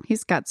great.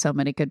 He's got so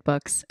many good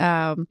books.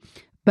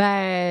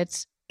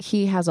 But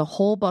he has a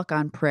whole book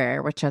on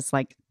prayer, which has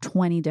like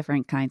 20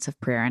 different kinds of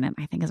prayer in it.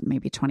 I think it's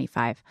maybe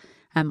 25,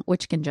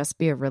 which can just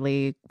be a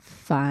really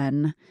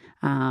fun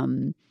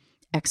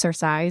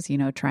exercise,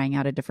 trying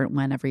out a different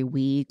one every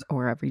week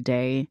or every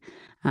day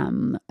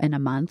in a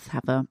month,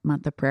 have a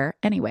month of prayer.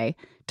 Anyway,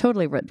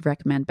 totally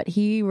recommend. But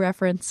he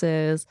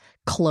references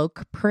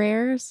cloak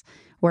prayers,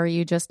 where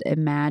you just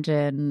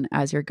imagine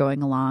as you're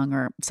going along,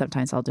 or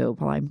sometimes I'll do it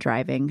while I'm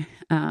driving,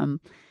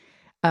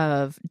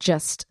 of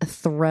just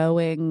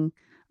throwing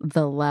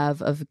the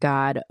love of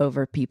God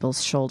over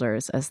people's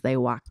shoulders as they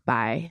walk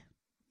by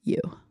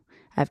you,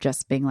 of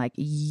just being like,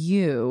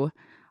 you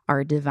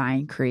are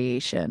divine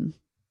creation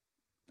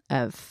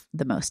of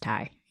the Most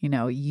High.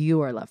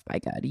 You are loved by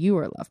God. You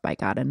are loved by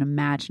God. And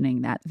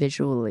imagining that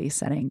visually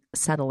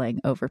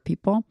settling over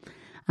people.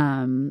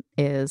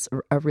 is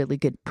a really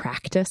good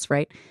practice,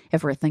 right?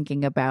 If we're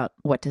thinking about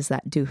what does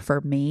that do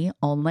for me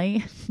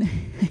only,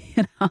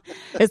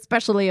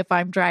 especially if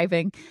I'm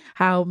driving,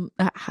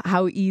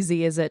 how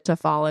easy is it to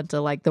fall into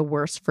like the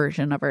worst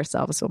version of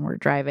ourselves when we're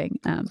driving?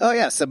 Oh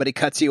yeah, somebody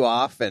cuts you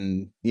off,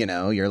 and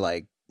you're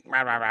like,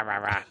 rah, rah, rah, rah,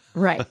 rah.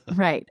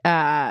 Right.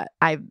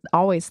 I've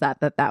always thought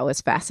that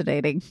was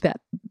fascinating, that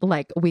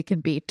like we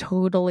can be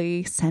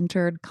totally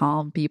centered,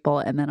 calm people,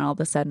 and then all of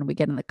a sudden we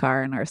get in the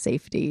car and our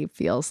safety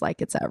feels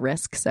like it's at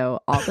risk.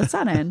 So all of a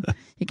sudden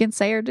you can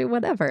say or do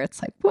whatever.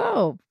 It's like,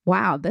 whoa,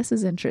 wow, this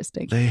is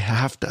interesting. They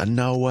have to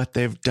know what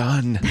they've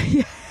done.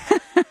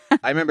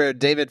 I remember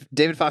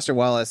David Foster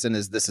Wallace in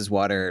his "This Is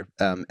Water"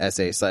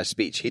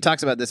 essay/speech. He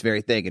talks about this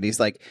very thing, and he's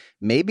like,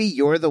 maybe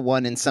you're the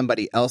one in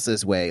somebody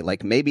else's way.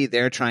 Like maybe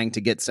they're trying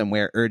to get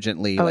somewhere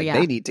urgently,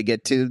 they need to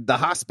get to the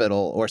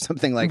hospital or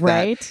something like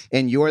that,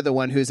 and you're the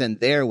one who's in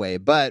their way.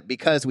 But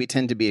because we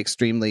tend to be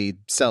extremely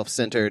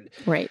self-centered,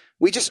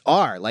 we just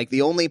are. Like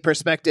the only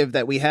perspective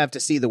that we have to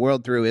see the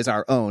world through is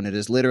our own. It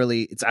is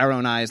literally, it's our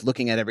own eyes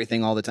looking at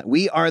everything all the time.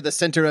 We are the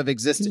center of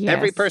existence. Yes.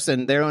 Every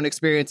person, their own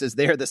experiences,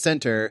 they're the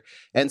center.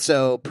 And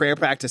so prayer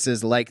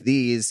practices like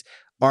these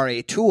are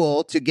a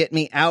tool to get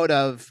me out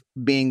of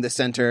being the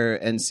center.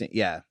 And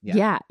yeah.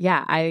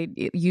 I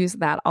use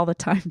that all the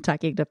time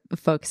talking to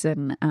folks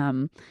in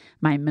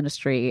my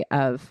ministry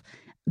of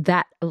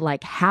that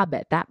like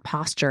habit, that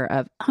posture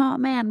of, oh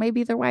man,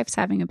 maybe their wife's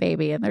having a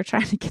baby and they're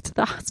trying to get to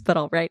the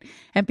hospital, right?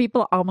 And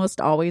people almost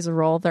always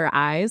roll their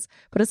eyes,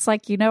 but it's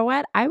like, you know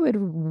what? I would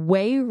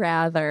way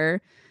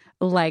rather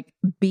like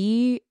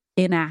be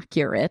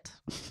inaccurate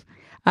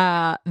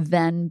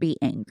than be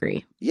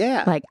angry.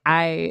 Yeah. Like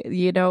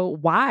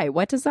why?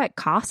 What does that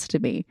cost to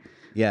me?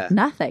 Yeah.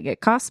 Nothing. It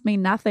costs me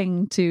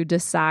nothing to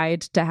decide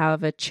to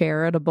have a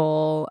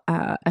charitable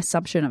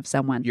assumption of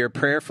someone. You're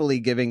prayerfully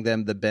giving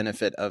them the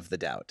benefit of the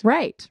doubt.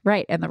 Right.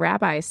 And the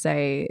rabbis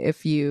say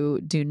if you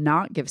do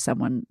not give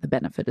someone the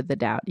benefit of the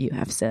doubt, you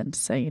have sinned.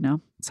 So,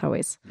 it's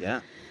always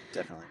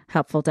definitely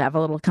helpful to have a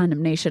little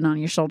condemnation on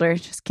your shoulder.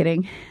 Just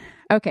kidding.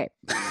 Okay.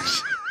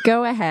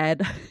 Go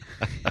ahead.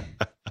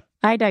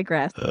 I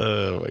digress.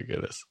 Oh, my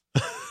goodness.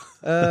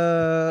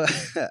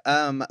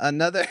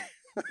 Another...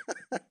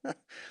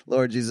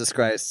 Lord Jesus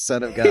Christ,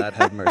 Son of God,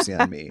 have mercy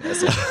on me.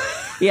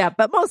 Yeah,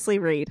 but mostly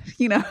Reed,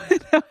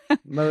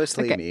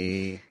 Mostly okay.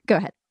 me. Go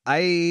ahead.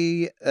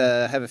 I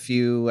have a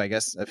few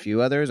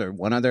others, or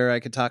one other I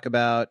could talk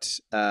about.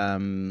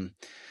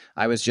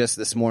 I was just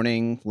this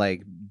morning,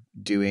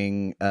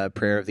 doing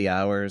Prayer of the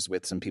Hours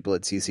with some people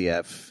at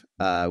CCF,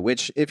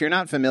 which, if you're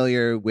not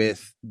familiar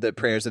with the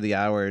Prayers of the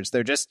Hours,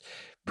 they're just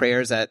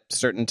prayers at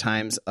certain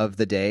times of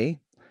the day.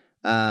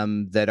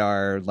 That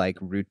are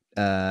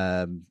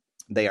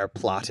they are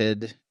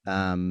plotted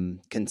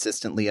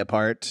consistently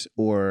apart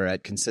or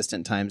at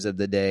consistent times of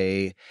the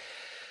day.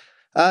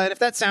 And if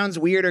that sounds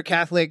weird or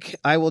Catholic,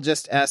 I will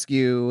just ask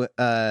you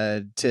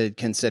to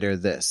consider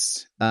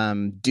this.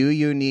 Do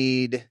you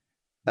need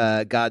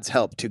God's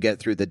help to get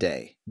through the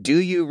day? Do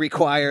you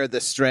require the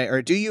strength,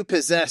 or do you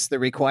possess the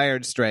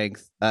required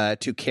strength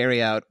to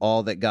carry out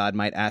all that God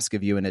might ask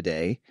of you in a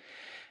day?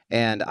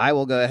 And I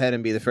will go ahead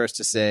and be the first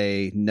to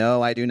say,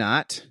 no, I do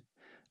not.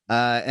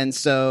 And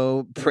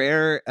so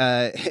prayer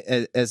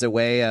as a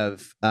way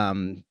of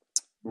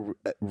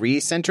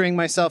recentering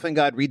myself in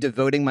God,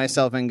 redevoting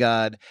myself in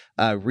God,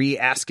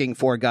 re-asking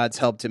for God's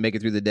help to make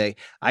it through the day.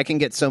 I can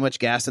get so much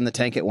gas in the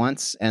tank at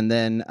once, and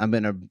then I'm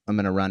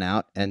gonna run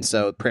out. And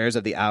so prayers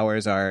of the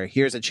hours are,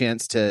 here's a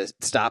chance to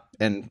stop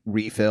and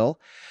refill.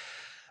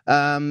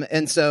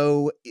 And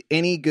so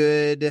any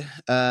good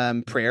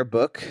prayer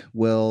book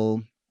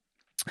will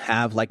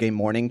have a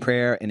morning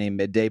prayer and a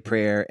midday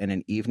prayer and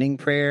an evening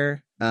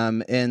prayer.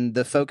 And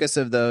the focus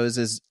of those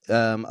is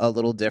a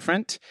little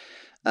different.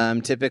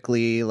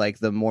 Typically,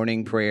 the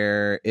morning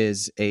prayer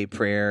is a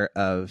prayer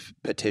of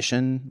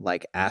petition,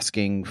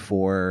 asking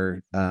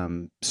for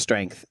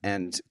strength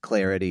and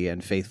clarity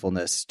and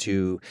faithfulness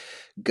to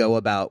go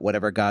about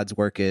whatever God's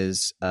work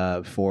is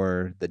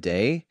for the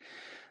day.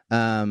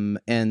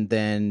 And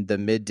then the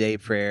midday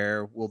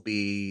prayer will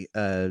be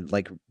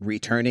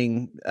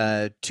returning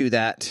to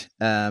that,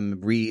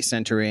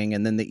 recentering.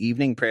 And then the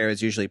evening prayer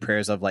is usually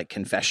prayers of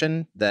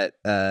confession that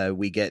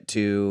we get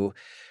to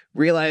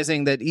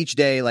realizing that each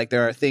day,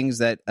 there are things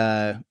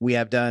that we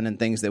have done and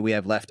things that we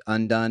have left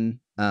undone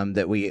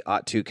that we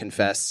ought to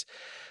confess.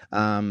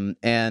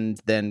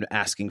 And then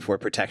asking for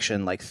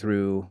protection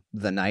through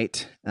the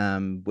night,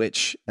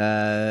 which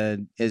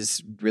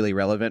is really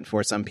relevant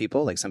for some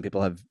people. Some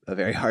people have a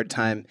very hard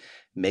time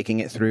making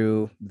it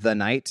through the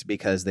night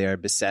because they are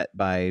beset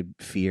by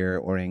fear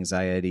or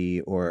anxiety,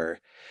 or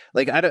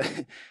I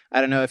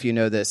don't know if you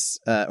know this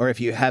or if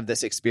you have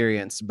this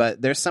experience,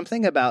 but there's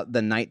something about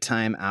the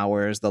nighttime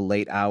hours, the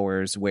late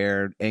hours,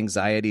 where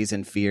anxieties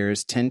and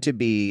fears tend to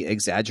be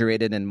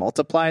exaggerated and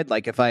multiplied.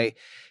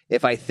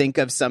 If I think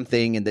of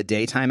something in the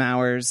daytime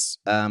hours,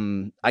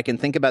 I can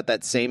think about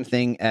that same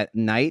thing at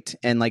night.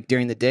 And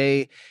during the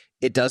day,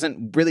 it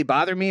doesn't really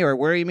bother me or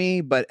worry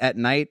me. But at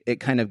night, it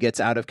kind of gets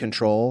out of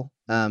control.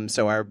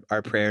 So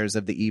our prayers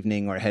of the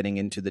evening or heading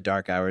into the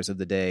dark hours of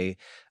the day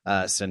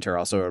center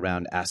also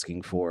around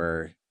asking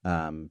for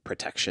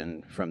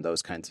protection from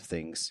those kinds of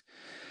things.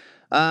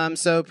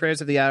 So prayers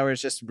of the hour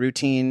is just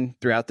routine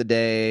throughout the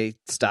day,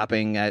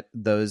 stopping at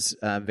those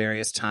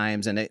various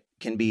times. And it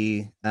can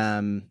be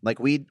like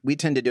we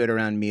tend to do it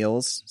around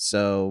meals.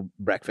 So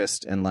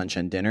breakfast and lunch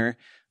and dinner.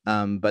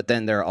 But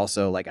then there are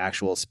also like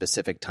actual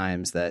specific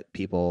times that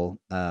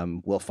people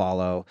will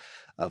follow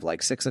of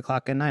like 6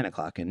 o'clock and 9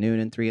 o'clock and noon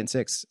and 3 and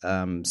 6.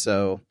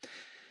 So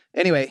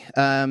anyway,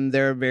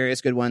 there are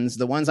various good ones.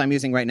 The ones I'm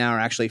using right now are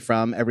actually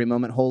from Every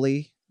Moment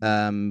Holy,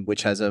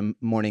 which has a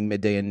morning,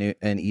 midday,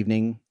 and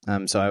evening.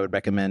 So I would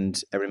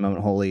recommend Every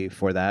Moment Holy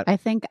for that. I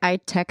think I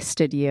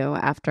texted you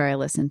after I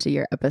listened to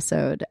your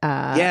episode.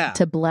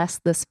 To Bless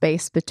the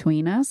Space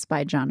Between Us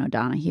by John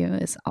O'Donohue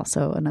is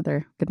also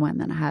another good one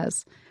that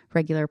has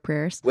regular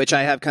prayers. Which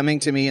I have coming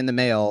to me in the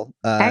mail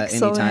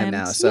anytime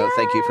now. So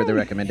Thank you for the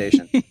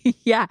recommendation.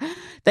 Yeah.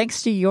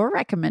 Thanks to your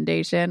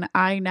recommendation,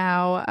 I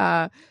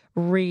now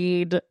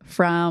read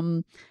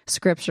from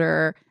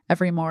scripture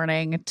every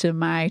morning to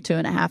my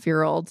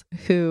 2.5-year-old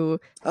who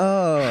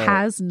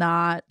has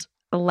not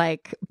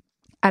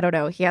I don't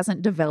know, he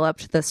hasn't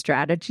developed the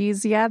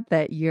strategies yet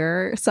that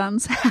your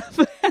sons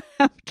have.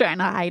 I'm trying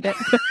to hide it.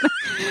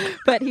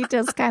 But he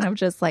does kind of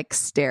just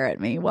stare at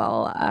me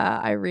while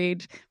I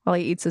read, while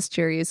he eats his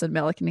Cheerios and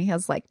milk, and he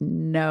has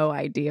no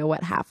idea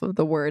what half of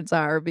the words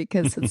are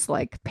because it's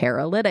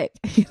paralytic.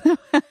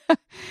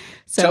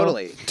 So,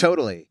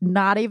 Totally.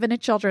 Not even a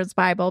children's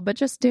Bible, but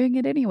just doing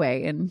it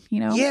anyway. And,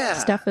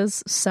 stuff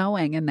is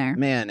sewing in there.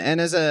 Man, and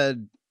as a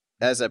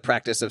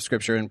practice of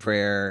scripture and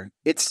prayer,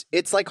 it's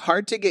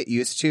hard to get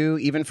used to,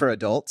 even for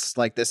adults,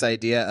 this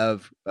idea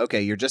of,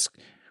 okay, we're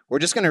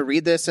just going to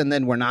read this and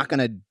then we're not going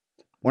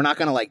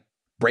to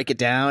break it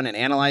down and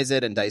analyze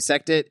it and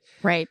dissect it.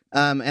 Right.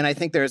 And I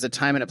think there's a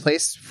time and a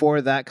place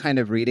for that kind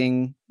of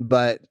reading,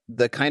 but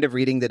the kind of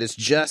reading that is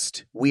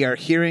just, we are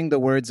hearing the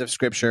words of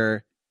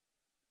scripture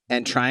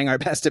and trying our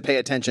best to pay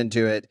attention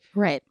to it.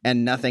 Right.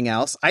 And nothing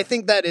else. I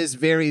think that is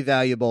very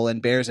valuable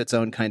and bears its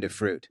own kind of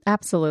fruit.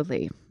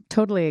 Absolutely.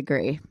 Totally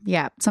agree.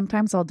 Yeah.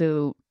 Sometimes,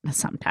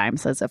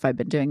 as if I've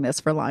been doing this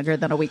for longer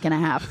than a week and a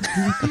half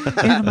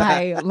in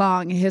my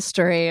long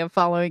history of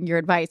following your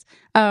advice,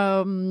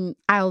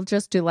 I'll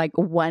just do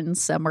one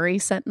summary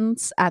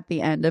sentence at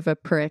the end of a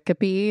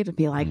pericope to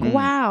be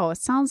wow, it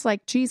sounds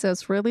like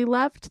Jesus really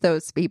loved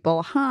those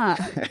people, huh?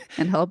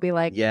 And he'll be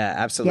like, yeah,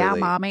 absolutely. Yeah,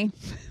 mommy.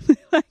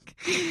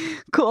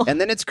 Cool. And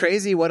then it's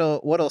crazy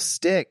what'll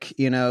stick,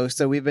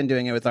 so we've been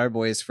doing it with our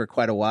boys for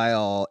quite a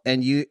while,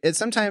 and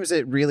sometimes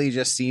it really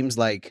just seems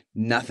like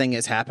nothing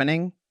is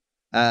happening.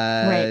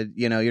 Right.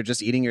 You're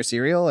just eating your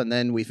cereal, and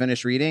then we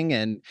finish reading,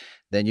 and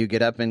then you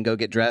get up and go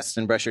get dressed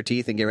and brush your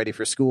teeth and get ready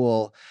for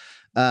school.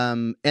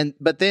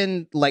 But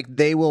then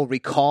they will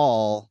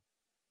recall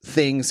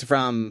things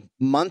from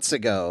months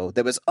ago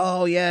that was,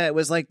 it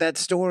was that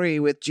story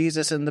with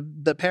Jesus and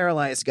the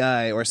paralyzed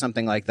guy or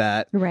something like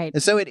that. Right.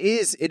 And so it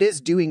is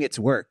doing its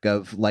work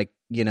of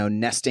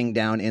nesting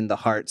down in the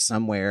heart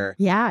somewhere.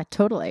 Yeah,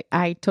 totally.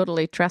 I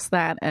totally trust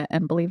that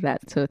and believe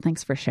that. So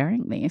thanks for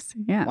sharing these.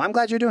 Yeah. Well, I'm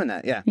glad you're doing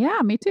that. Yeah. Yeah,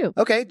 me too.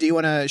 Okay.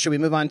 Should we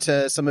move on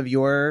to some of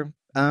your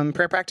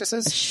prayer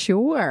practices?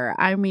 Sure.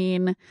 I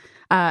mean,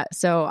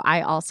 so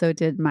I also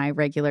did my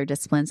regular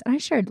disciplines, and I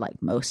shared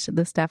most of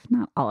the stuff,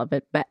 not all of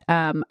it, but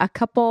a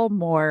couple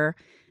more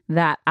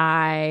that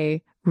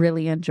I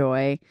really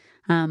enjoy.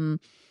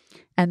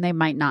 And they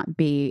might not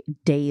be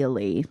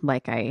daily,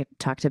 like I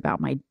talked about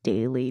my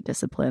daily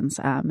disciplines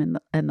in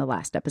the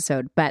last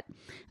episode. But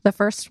the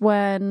first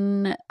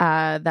one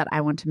that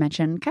I want to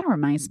mention kind of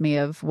reminds me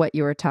of what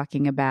you were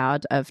talking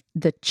about, of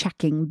the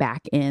checking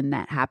back in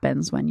that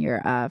happens when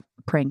you're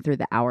praying through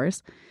the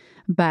hours.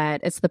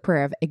 But it's the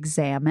prayer of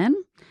examine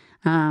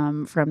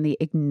from the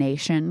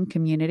Ignatian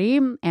community.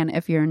 And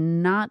if you're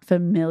not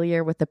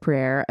familiar with the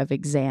prayer of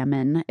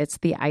examine, it's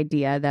the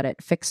idea that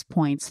at fixed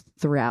points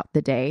throughout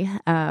the day,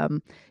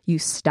 you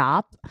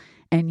stop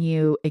and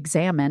you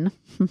examine.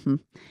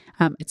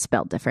 It's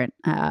spelled different.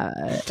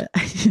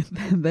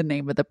 The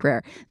name of the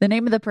prayer. The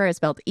name of the prayer is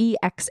spelled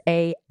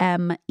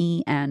EXAMEN.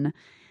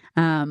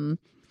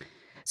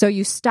 So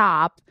you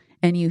stop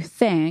and you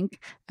think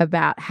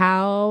about,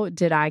 how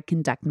did I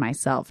conduct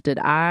myself? Did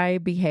I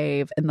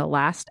behave in the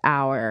last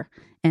hour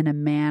in a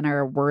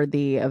manner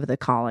worthy of the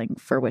calling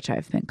for which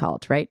I've been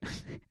called, right?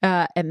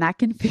 And that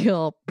can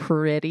feel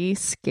pretty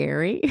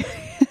scary.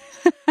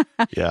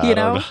 Yeah, I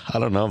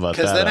don't know about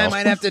that. Because then I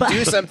might have to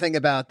do something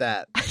about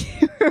that.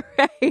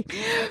 Right.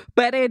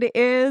 But it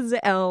is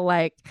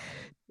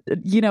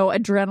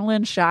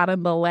adrenaline shot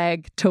in the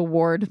leg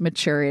toward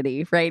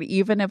maturity, right?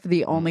 Even if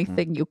the only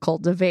thing you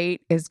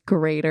cultivate is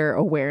greater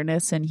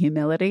awareness and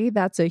humility,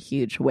 that's a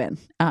huge win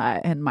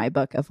in my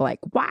book of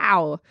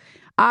wow,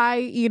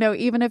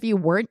 even if you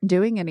weren't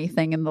doing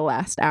anything in the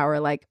last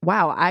hour,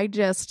 wow, I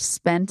just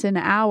spent an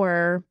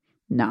hour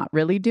not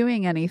really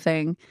doing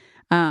anything.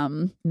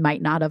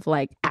 Might not have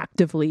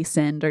actively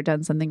sinned or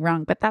done something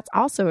wrong, but that's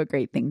also a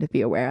great thing to be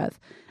aware of.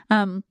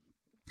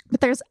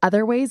 But there's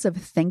other ways of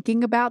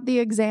thinking about the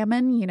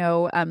examine,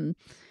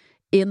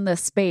 in the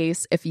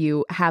space. If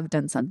you have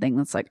done something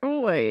that's like,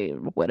 oh, I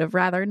would have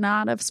rather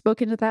not have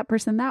spoken to that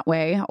person that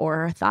way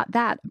or thought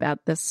that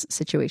about this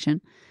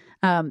situation.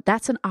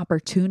 That's an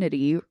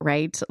opportunity,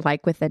 right?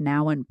 Like with the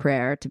now in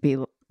prayer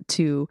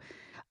to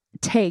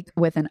take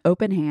with an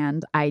open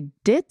hand. I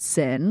did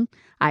sin.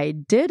 I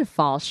did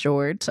fall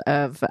short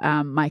of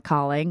my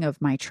calling,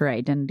 of my true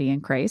identity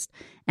in Christ.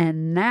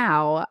 And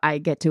now I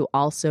get to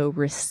also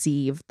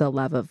receive the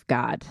love of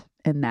God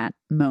in that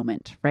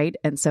moment, right?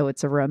 And so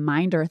it's a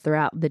reminder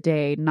throughout the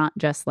day, not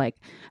just like,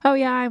 oh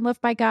yeah, I'm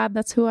loved by God,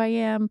 that's who I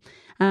am,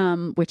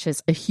 which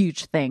is a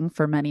huge thing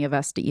for many of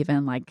us to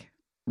even like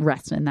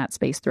rest in that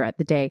space throughout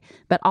the day,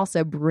 but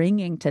also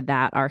bringing to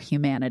that our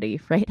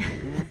humanity, right?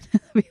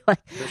 Be like,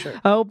 sure.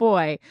 Oh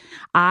boy,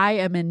 I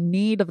am in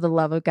need of the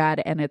love of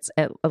God, and it's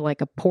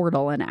like a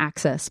portal, an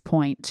access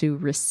point to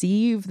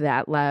receive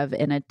that love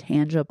in a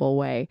tangible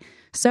way.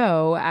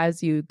 So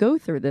as you go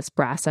through this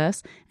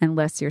process,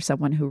 unless you're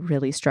someone who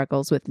really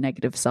struggles with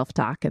negative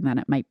self-talk, and then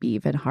it might be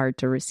even hard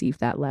to receive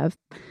that love,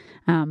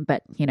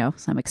 but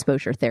some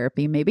exposure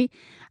therapy maybe,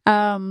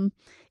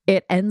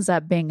 it ends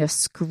up being a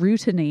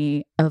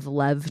scrutiny of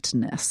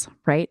lovedness,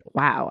 right?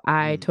 Wow,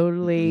 I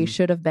totally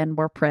should have been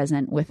more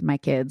present with my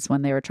kids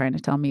when they were trying to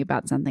tell me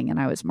about something and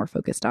I was more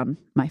focused on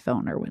my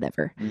phone or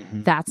whatever.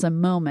 That's a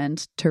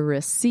moment to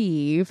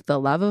receive the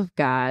love of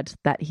God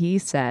that He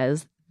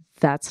says,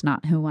 that's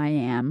not who I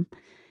am,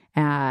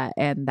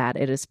 and that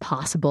it is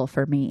possible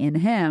for me in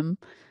Him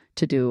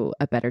to do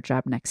a better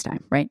job next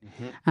time, right?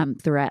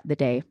 Throughout the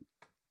day.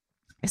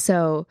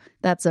 So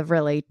that's a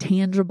really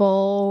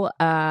tangible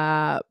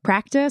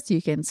practice.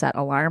 You can set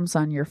alarms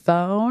on your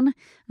phone.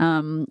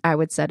 I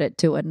would set it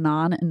to a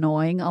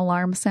non-annoying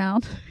alarm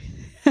sound.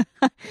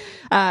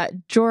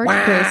 George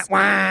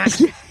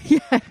prays.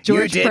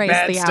 George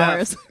prays the stuff.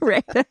 Hours.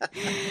 Right.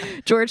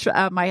 George,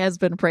 my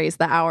husband, prays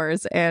the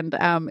hours, and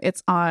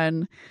it's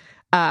on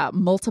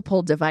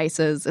multiple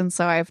devices, and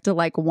so I have to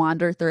like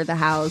wander through the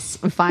house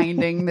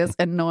finding this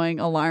annoying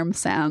alarm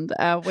sound,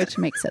 which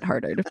makes it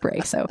harder to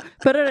pray. So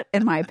put it,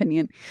 in my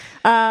opinion,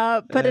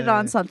 put it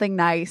on something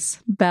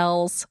nice,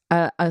 bells,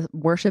 a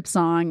worship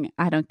song,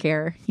 I don't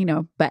care,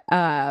 but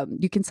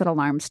you can set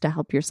alarms to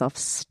help yourself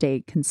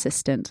stay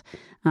consistent.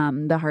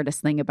 The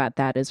hardest thing about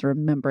that is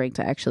remembering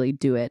to actually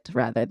do it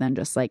rather than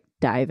just like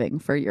diving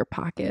for your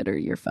pocket or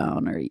your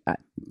phone or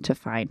to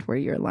find where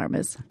your alarm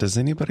is. Does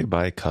anybody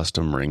buy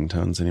custom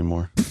ringtones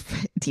anymore?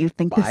 Do you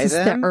think this is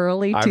the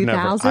early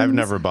 2000s? I've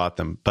never bought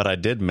them, but I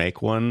did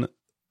make one.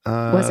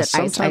 Was it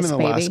sometime Ice in the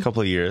Baby? last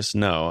couple of years?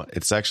 No,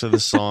 it's actually the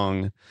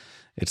song.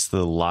 It's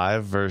the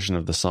live version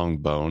of the song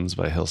 "Bones"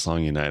 by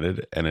Hillsong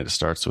United, and it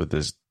starts with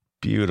this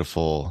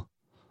beautiful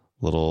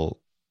little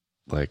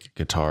like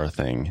guitar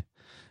thing.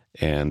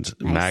 And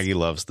nice. Maggie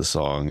loves the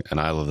song, and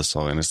I love the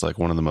song, and it's like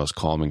one of the most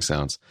calming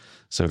sounds.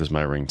 So does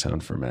my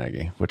ringtone for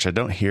Maggie, which I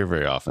don't hear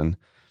very often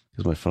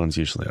because my phone's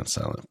usually on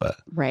silent. But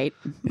right,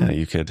 yeah,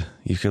 you could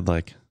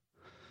like,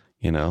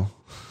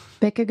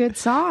 pick a good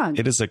song.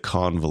 It is a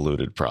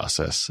convoluted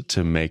process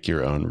to make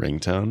your own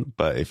ringtone,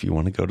 but if you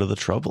want to go to the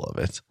trouble of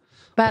it,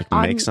 but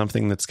make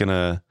something that's going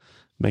to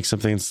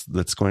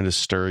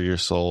stir your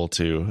soul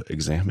to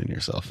examine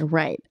yourself.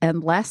 Right,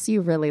 unless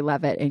you really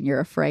love it and you're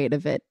afraid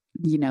of it,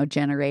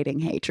 generating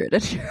hatred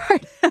in your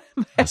heart.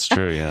 That's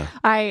true, yeah.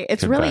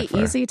 It's really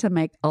easy to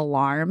make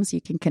alarms.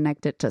 You can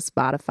connect it to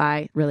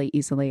Spotify really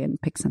easily and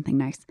pick something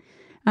nice.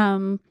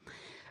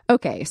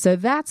 Okay, so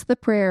that's the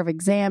prayer of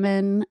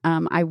examine.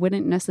 I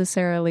wouldn't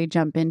necessarily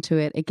jump into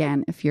it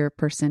again if you're a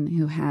person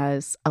who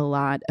has a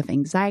lot of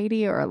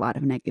anxiety or a lot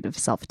of negative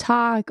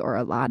self-talk or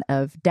a lot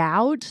of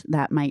doubt.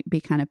 That might be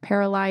kind of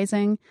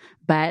paralyzing,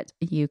 but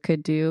you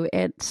could do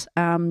it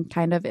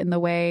kind of in the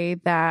way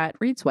that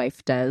Reed's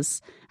wife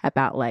does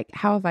about like,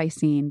 how have I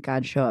seen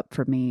God show up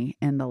for me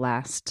in the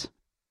last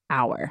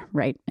hour,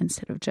 right?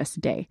 Instead of just a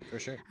day. For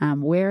sure.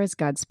 Where is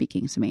God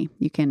speaking to me?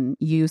 You can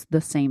use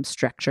the same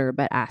structure,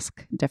 but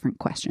ask different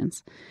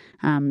questions.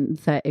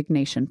 The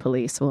Ignatian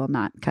police will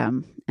not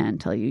come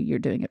and tell you you're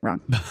doing it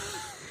wrong.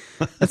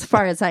 As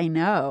far as I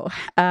know.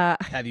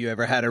 Have you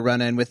ever had a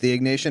run-in with the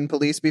Ignatian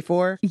police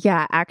before?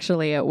 Yeah,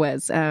 actually it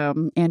was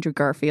Andrew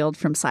Garfield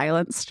from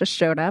Silence just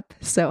showed up.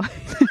 So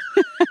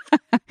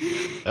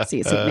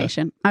see, it's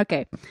Ignatian.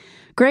 Okay.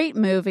 Great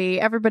movie.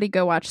 Everybody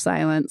go watch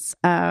Silence.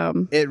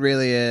 It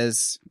really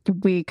is.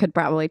 We could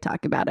probably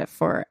talk about it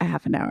for a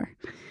half an hour.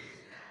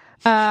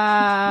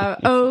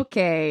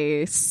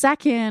 Okay.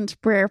 Second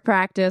prayer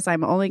practice.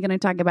 I'm only going to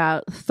talk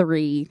about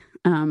 3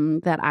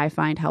 that I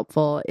find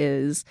helpful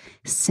is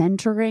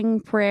centering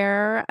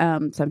prayer.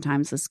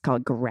 Sometimes it's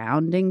called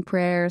grounding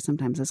prayer.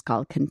 Sometimes it's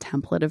called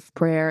contemplative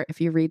prayer. If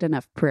you read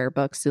enough prayer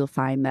books, you'll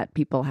find that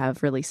people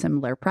have really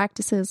similar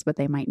practices, but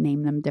they might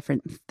name them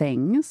different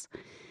things.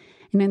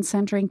 And in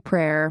centering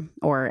prayer,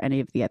 or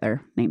any of the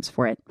other names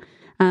for it,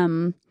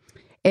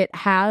 it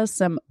has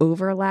some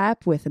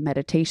overlap with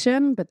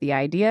meditation, but the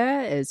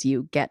idea is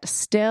you get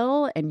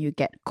still and you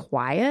get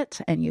quiet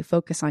and you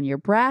focus on your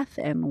breath.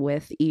 And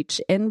with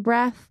each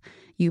in-breath,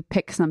 you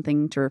pick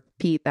something to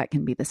repeat. That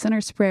can be the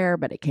sinner's prayer,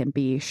 but it can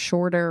be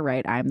shorter,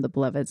 right? I'm the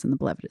beloved's and the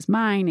beloved is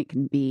mine. It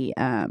can be,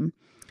 the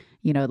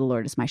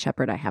Lord is my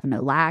shepherd, I have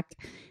no lack.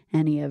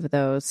 Any of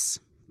those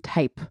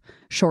type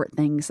short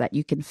things that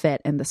you can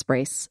fit in the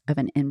space of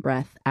an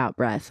in-breath,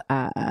 out-breath.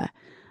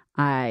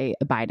 I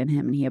abide in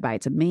him and he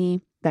abides in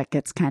me. That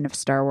gets kind of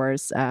Star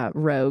Wars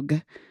Rogue.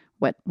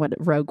 What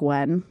Rogue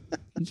One?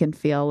 You can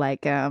feel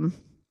like that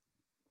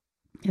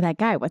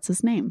guy. What's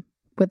his name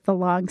with the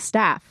long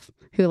staff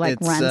who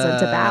runs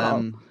into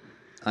battle?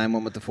 I'm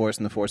one with the Force,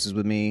 and the Force is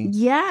with me.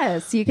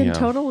 Yes, you can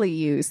totally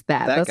use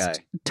that. That's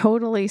guy.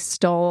 Totally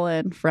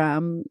stolen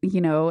from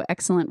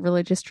excellent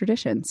religious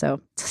tradition.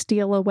 So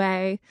steal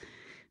away.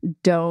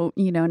 Don't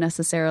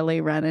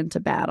necessarily run into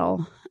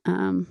battle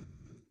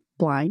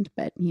blind,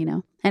 but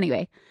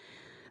anyway.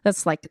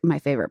 That's like my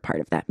favorite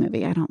part of that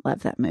movie. I don't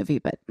love that movie,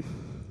 but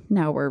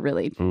now we're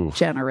really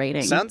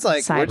generating. Sounds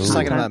like we're just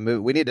talking about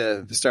movie. We need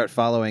to start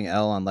following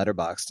Elle on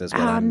Letterboxd as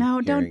well. Oh, no,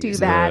 don't do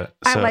that.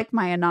 I like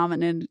my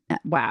anonymity.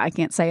 Wow, I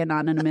can't say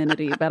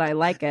anonymity, but I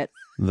like it.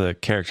 The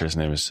character's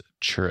name is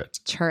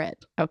Chirrut.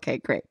 Chirrut. Okay,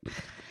 great.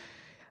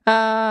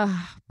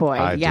 Boy,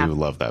 I do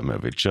love that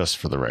movie, just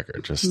for the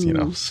record. Just,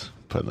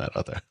 putting that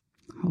out there.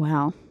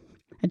 Well,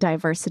 a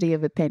diversity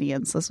of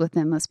opinions is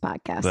within this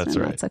podcast. That's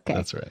right. That's okay.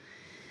 That's right.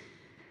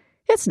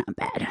 It's not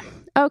bad.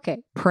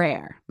 Okay,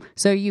 prayer.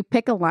 So you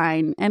pick a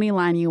line, any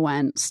line you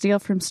want, steal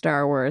from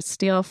Star Wars,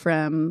 steal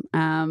from,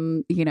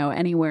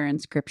 anywhere in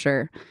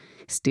scripture,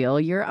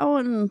 steal your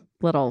own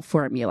little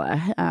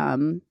formula.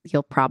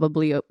 You'll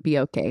probably be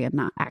okay and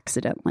not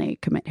accidentally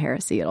commit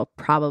heresy. It'll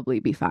probably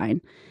be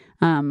fine.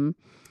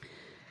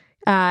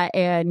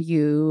 And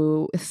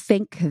you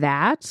think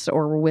that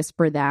or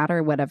whisper that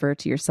or whatever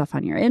to yourself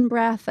on your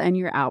in-breath and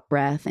your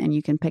out-breath. And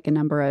you can pick a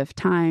number of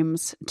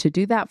times to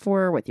do that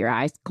for with your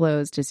eyes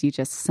closed as you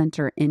just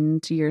center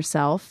into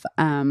yourself.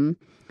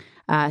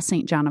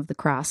 St. John of the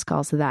Cross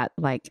calls that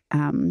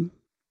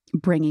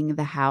bringing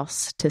the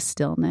house to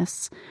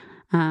stillness.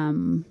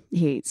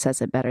 He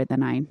says it better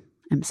than I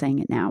am saying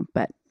it now,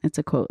 but it's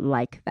a quote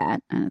like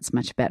that, and it's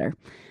much better.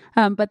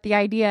 But the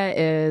idea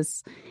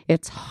is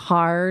it's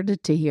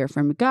hard to hear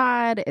from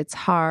God. It's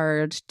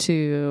hard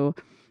to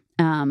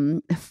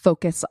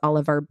focus all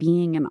of our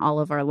being and all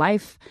of our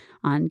life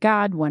on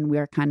God when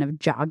we're kind of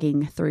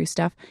jogging through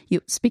stuff.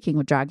 Speaking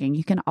of jogging,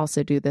 you can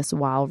also do this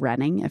while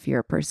running if you're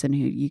a person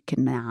who you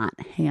cannot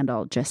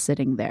handle just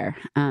sitting there.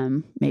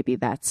 Maybe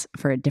that's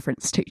for a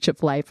different stage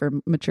of life or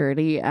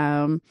maturity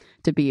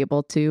to be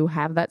able to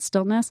have that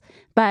stillness.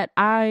 But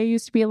I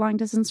used to be a long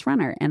distance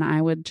runner, and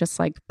I would just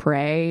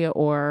pray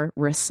or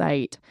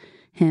recite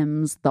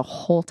hymns the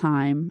whole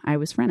time I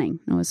was running.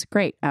 It was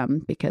great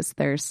because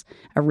there's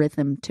a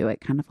rhythm to it,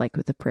 kind of like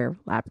with the prayer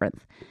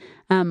labyrinth.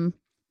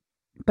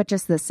 But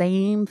just the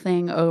same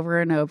thing over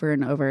and over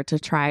and over to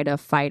try to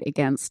fight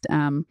against,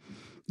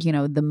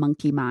 the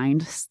monkey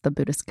mind, the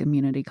Buddhist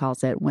community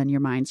calls it, when your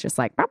mind's just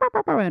like, bah, bah,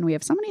 bah, bah, and we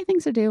have so many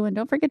things to do, and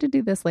don't forget to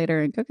do this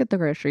later, and go get the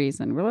groceries,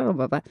 and blah, blah,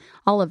 blah, blah,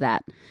 all of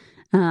that.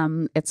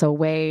 It's a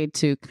way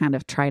to kind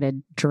of try to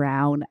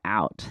drown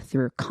out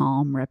through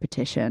calm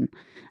repetition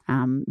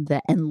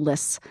the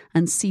endless,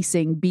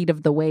 unceasing beat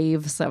of the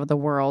waves of the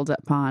world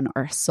upon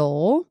our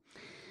soul.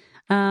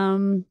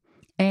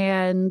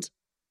 And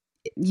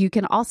you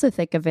can also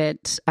think of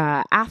it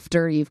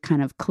after you've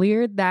kind of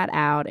cleared that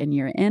out and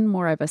you're in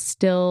more of a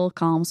still,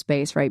 calm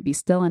space, right? Be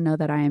still and know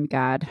that I am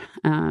God.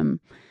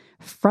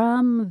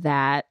 From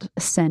that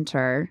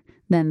center,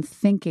 then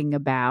thinking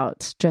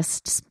about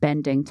just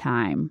spending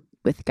time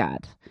with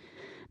God,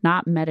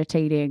 not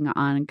meditating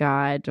on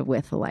God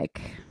with a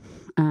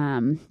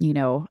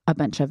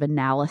bunch of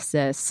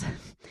analysis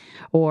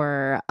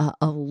or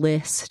a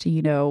list,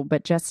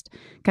 but just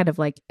kind of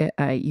like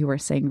you were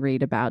saying,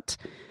 Reed, about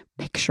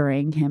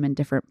picturing him in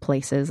different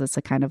places. It's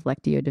a kind of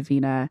Lectio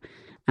Divina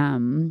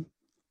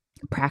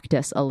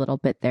practice a little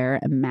bit there,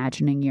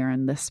 imagining you're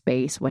in the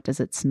space. What does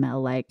it smell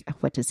like?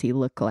 What does he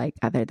look like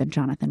other than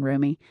Jonathan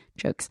Roumie?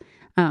 Jokes.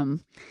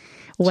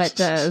 What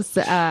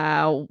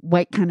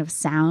kind of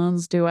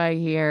sounds do I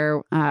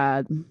hear?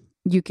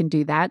 You can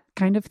do that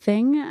kind of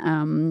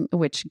thing,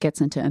 which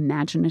gets into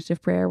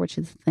imaginative prayer, which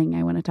is the thing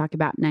I want to talk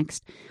about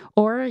next.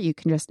 Or you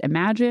can just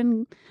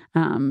imagine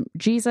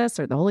Jesus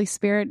or the Holy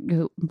Spirit,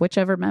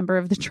 whichever member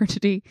of the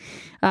Trinity,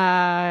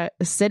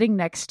 sitting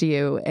next to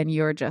you, and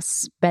you're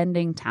just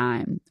spending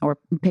time or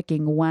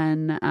picking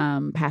one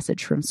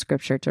passage from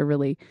Scripture to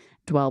really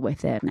dwell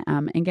within,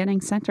 and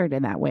getting centered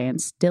in that way and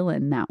still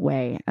in that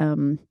way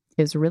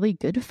is really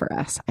good for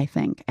us, I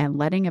think, and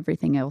letting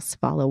everything else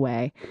fall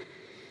away.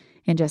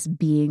 And just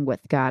being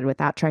with God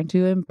without trying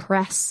to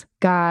impress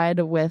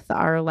God with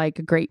our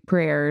great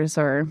prayers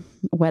or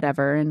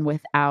whatever, and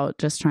without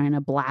just trying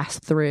to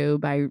blast through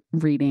by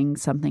reading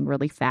something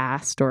really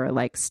fast or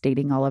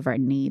stating all of our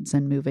needs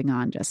and moving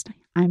on. Just,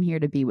 I'm here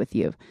to be with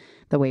you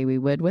the way we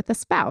would with a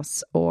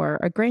spouse or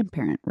a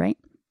grandparent, right?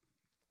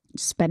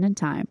 Spending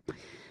time.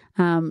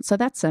 So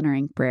that's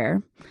centering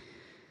prayer.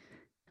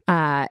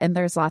 And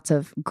there's lots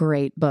of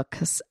great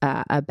books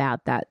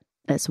about that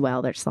as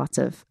well. There's lots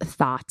of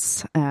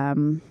thoughts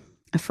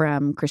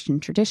from Christian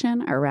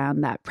tradition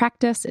around that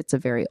practice. It's a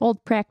very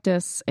old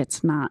practice.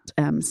 It's not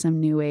some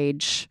new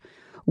age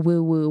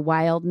woo-woo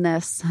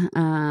wildness.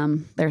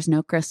 There's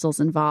no crystals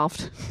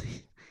involved.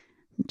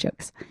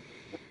 Jokes.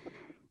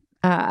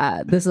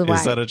 This is why.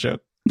 Is that a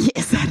joke?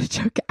 Is that a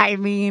joke? I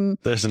mean,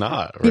 there's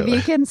not really. If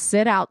you can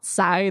sit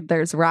outside,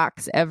 there's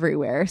rocks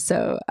everywhere.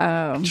 So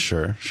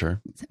sure.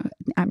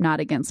 I'm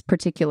not against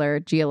particular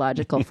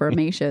geological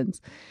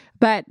formations,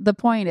 but the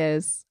point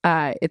is,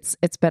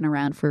 it's been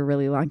around for a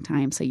really long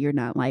time. So you're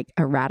not like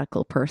a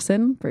radical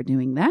person for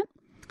doing that.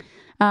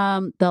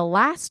 The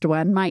last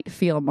one might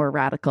feel more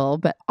radical,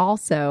 but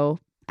also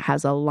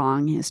has a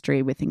long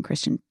history within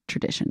Christian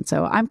tradition.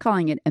 So I'm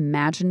calling it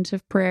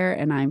imaginative prayer,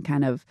 and I'm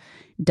kind of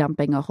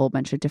dumping a whole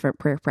bunch of different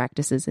prayer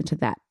practices into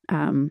that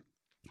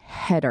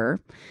header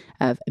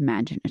of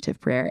imaginative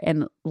prayer.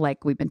 And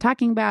like we've been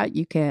talking about,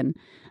 you can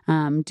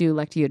do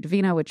Lectio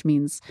Divina, which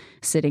means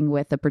sitting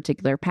with a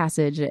particular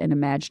passage and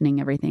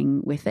imagining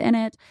everything within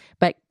it.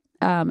 But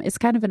it's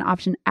kind of an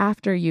option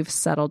after you've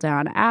settled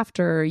down,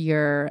 after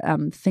you're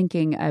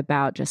thinking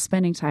about just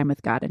spending time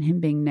with God and Him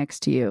being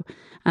next to you.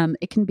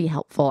 It can be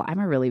helpful. I'm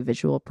a really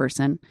visual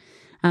person,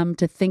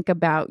 to think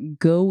about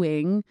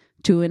going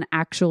to an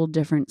actual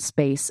different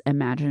space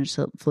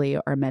imaginatively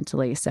or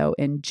mentally. So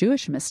in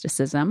Jewish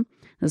mysticism,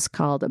 this is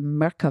called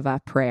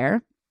Merkava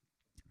prayer.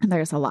 And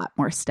there's a lot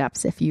more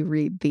steps if you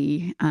read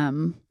their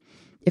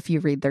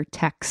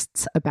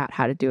texts about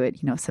how to do it.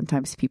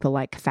 Sometimes people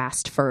like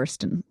fast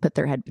first and put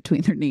their head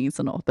between their knees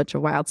and a whole bunch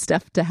of wild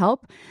stuff to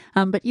help.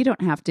 But you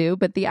don't have to.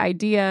 But the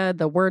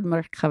word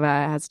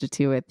Merkava has to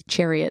do with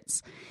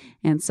chariots.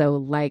 And so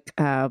like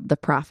the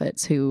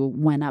prophets who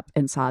went up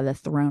and saw the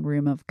throne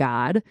room of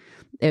God,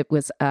 it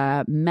was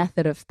a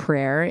method of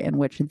prayer in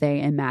which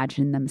they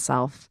imagined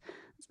themselves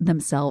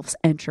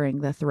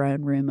entering the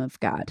throne room of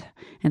God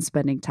and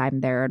spending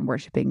time there and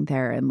worshiping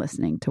there and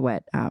listening to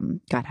what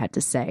God had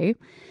to say.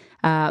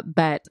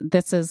 But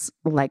this is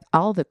like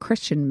all the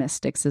Christian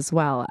mystics as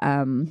well.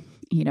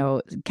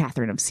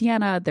 Catherine of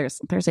Siena,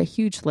 there's a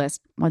huge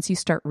list once you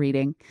start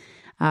reading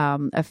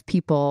of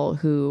people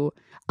who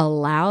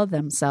allow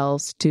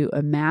themselves to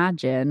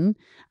imagine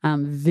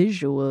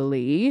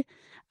visually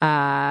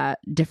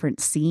different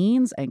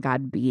scenes and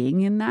God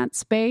being in that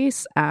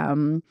space.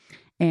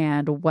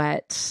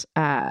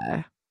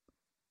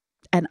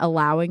 And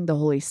allowing the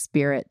Holy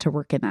Spirit to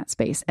work in that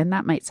space. And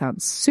that might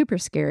sound super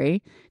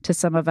scary to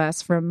some of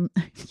us from,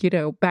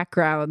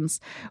 backgrounds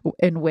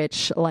in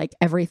which like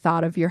every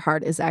thought of your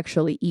heart is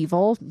actually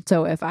evil.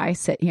 So if I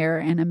sit here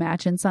and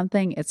imagine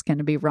something, it's going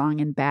to be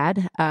wrong and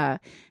bad. And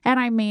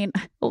I mean,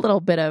 a little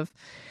bit of,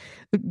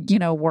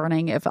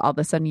 warning if all of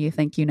a sudden you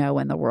think,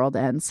 when the world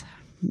ends,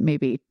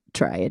 maybe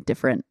try a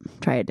different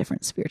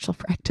spiritual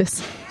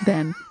practice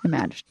than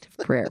imaginative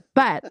prayer.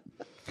 But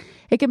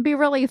it can be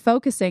really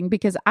focusing,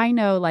 because I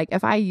know like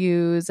if I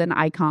use an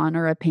icon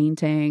or a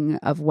painting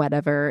of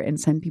whatever, and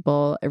some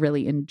people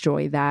really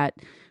enjoy that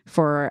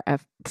for a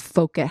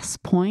focus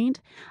point,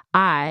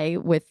 I,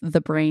 with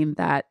the brain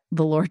that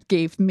the Lord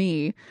gave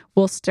me,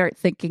 will start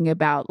thinking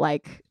about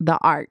like the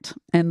art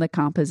and the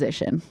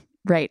composition.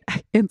 Right.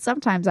 And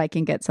sometimes I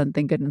can get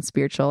something good and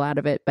spiritual out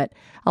of it. But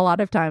a lot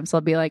of times I'll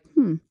be like,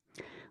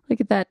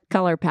 look at that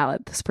color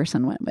palette this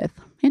person went with.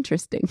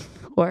 Interesting.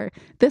 Or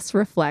this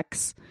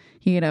reflects,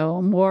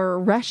 more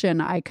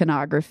Russian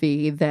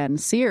iconography than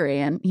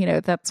Syrian.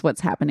 That's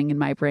what's happening in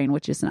my brain,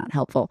 which is not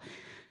helpful.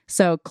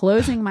 So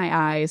closing my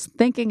eyes,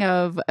 thinking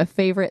of a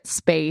favorite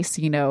space,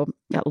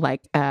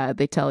 like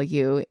they tell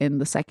you in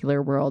the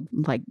secular world,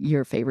 like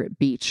your favorite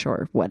beach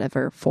or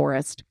whatever,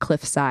 forest,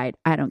 cliffside,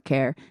 I don't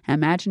care.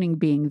 Imagining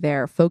being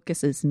there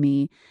focuses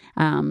me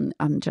on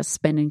just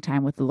spending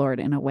time with the Lord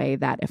in a way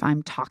that if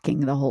I'm talking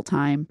the whole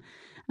time,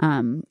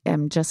 I'm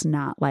just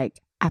not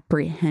like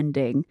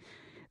apprehending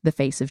the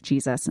face of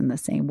Jesus in the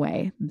same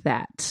way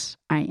that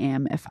I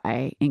am if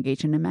I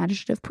engage in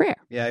imaginative prayer.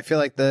 Yeah, I feel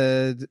like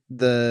the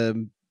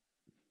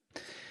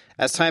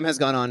as time has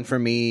gone on for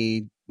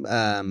me,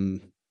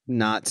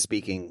 not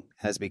speaking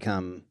has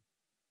become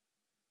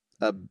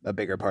a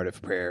bigger part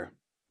of prayer.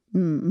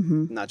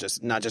 Mm-hmm. Not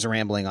just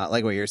rambling on,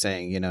 like what you're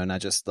saying, not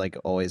just like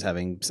always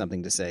having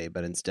something to say,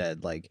 but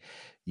instead like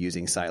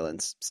using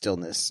silence,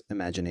 stillness,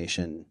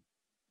 imagination,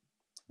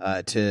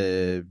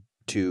 to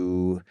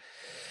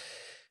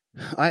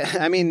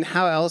I mean,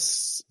 how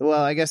else?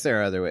 Well, I guess there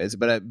are other ways,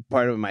 but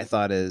part of my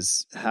thought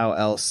is how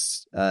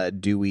else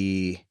do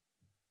we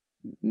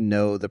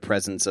know the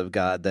presence of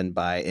God than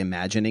by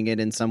imagining it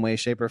in some way,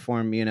 shape, or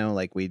form?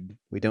 Like we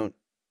don't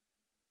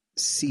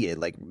see it.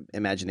 Like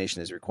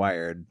imagination is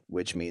required,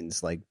 which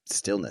means like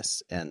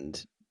stillness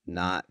and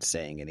not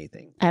saying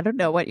anything. I don't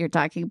know what you're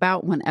talking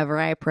about. Whenever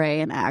I pray,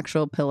 an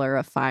actual pillar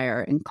of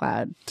fire and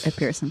cloud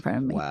appears in front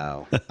of me.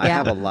 Wow. I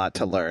have a lot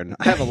to learn.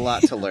 I have a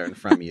lot to learn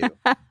from you.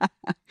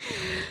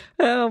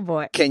 Oh,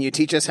 boy. Can you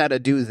teach us how to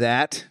do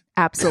that?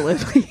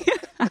 Absolutely.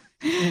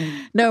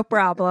 No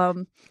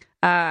problem.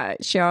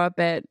 show up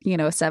at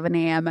 7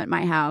 a.m. at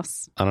my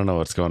house. I don't know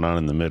what's going on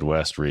in the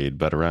Midwest, Reed,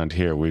 but around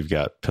here we've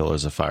got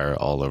pillars of fire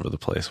all over the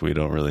place. We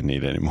don't really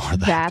need any more of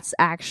that. That's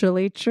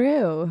actually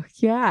true.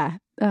 Yeah.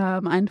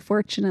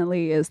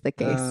 Unfortunately is the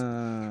case.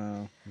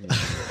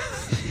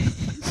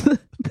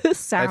 The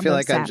sound I feel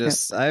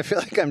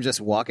like I'm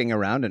just walking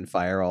around in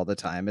fire all the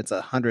time. It's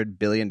 100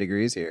 billion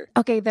degrees here.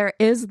 Okay, there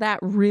is that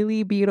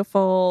really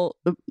beautiful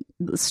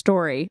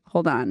story.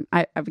 Hold on.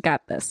 I've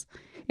got this.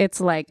 It's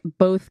like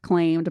both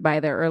claimed by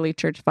the early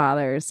church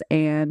fathers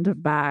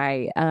and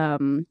by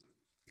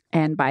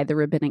the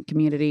rabbinic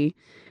community.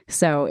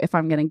 So if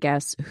I'm going to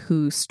guess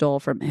who stole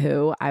from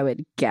who, I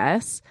would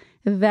guess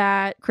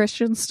that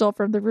Christians stole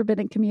from the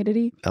rabbinic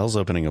community. Elle's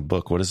opening a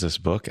book. What is this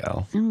book,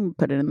 Elle? I'll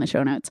put it in the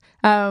show notes.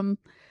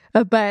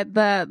 But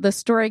the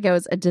story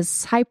goes, a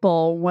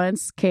disciple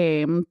once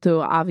came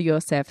to Av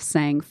Yosef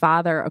saying,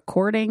 Father,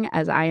 according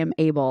as I am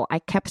able, I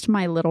kept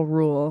my little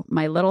rule,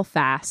 my little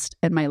fast,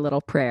 and my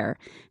little prayer.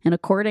 And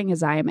according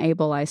as I am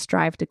able, I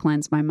strive to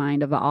cleanse my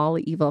mind of all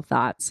evil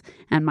thoughts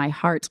and my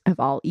heart of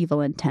all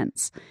evil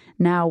intents.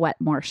 Now what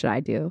more should I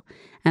do?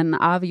 And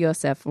Av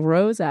Yosef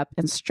rose up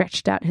and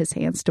stretched out his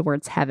hands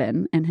towards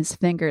heaven, and his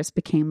fingers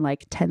became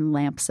like 10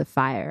 lamps of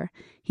fire.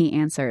 He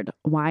answered,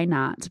 why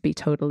not be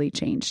totally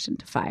changed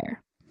into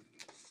fire?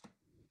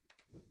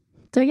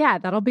 So yeah,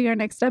 that'll be our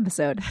next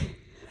episode.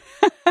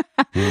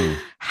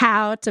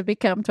 How to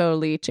become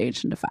totally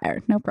changed into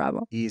fire. No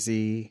problem.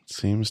 Easy.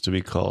 Seems to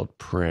be called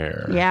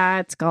Prayer. Yeah,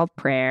 it's called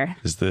Prayer.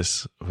 Is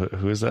this,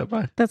 who is that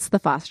by? That's the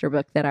Foster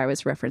book that I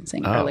was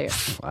referencing earlier.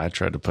 I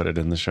tried to put it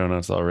in the show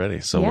notes already,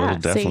 so it'll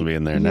definitely be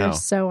in there now. You're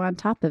so on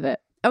top of it.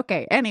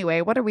 Okay,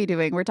 anyway, what are we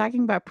doing? We're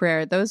talking about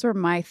prayer. Those were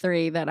my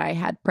 3 that I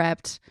had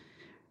prepped.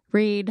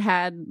 Reed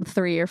had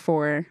 3 or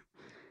 4.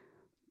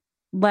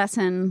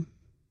 Lesson,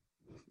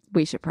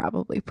 we should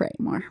probably pray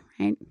more,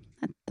 right?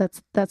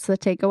 That's the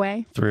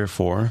takeaway. 3 or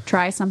 4.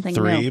 Try something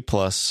 3 new.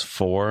 plus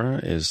 4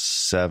 is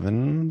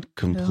 7.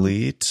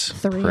 Complete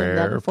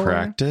prayer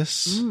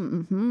practice.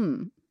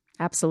 Mm-hmm.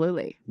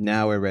 Absolutely.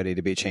 Now we're ready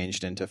to be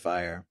changed into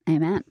fire.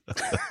 Amen.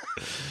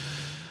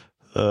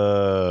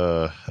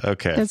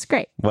 Okay. That's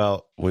great.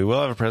 Well, we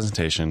will have a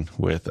presentation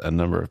with a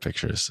number of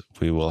pictures.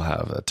 We will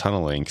have a ton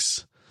of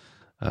links.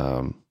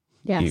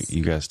 Yes.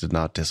 You guys did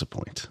not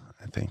disappoint,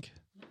 I think.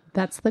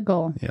 That's the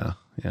goal. Yeah.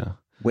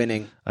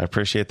 Winning. I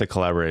appreciate the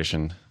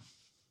collaboration.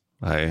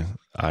 I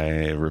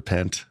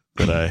repent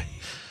that I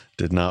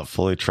did not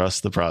fully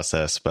trust the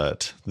process,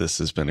 but this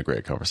has been a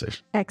great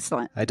conversation.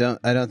 Excellent. I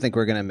don't think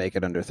we're going to make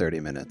it under 30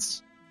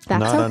 minutes.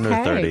 That's not okay. under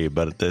 30,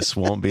 but this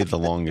won't be the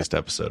longest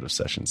episode of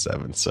Session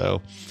 7,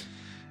 so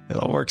it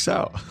all works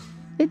out.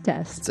 It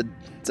does.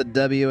 It's a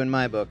W in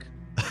my book.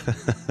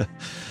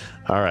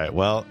 All right.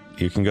 Well,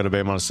 you can go to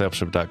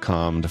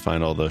BaymontDiscipleship.com to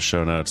find all those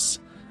show notes.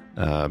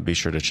 Be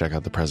sure to check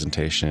out the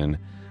presentation.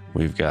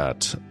 We've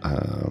got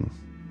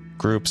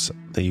groups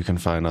that you can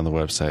find on the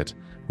website.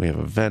 We have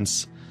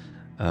events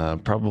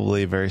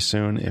probably very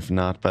soon. If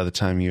not, by the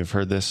time you've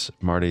heard this,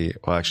 by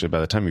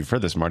the time you've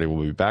heard this, Marty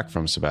will be back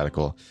from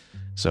sabbatical.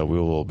 So we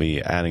will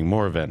be adding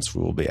more events.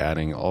 We will be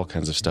adding all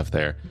kinds of stuff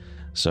there.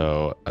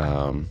 So,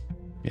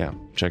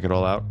 check it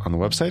all out on the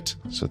website.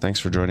 So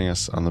thanks for joining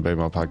us on the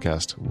Baymont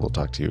Podcast. We'll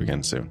talk to you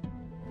again soon.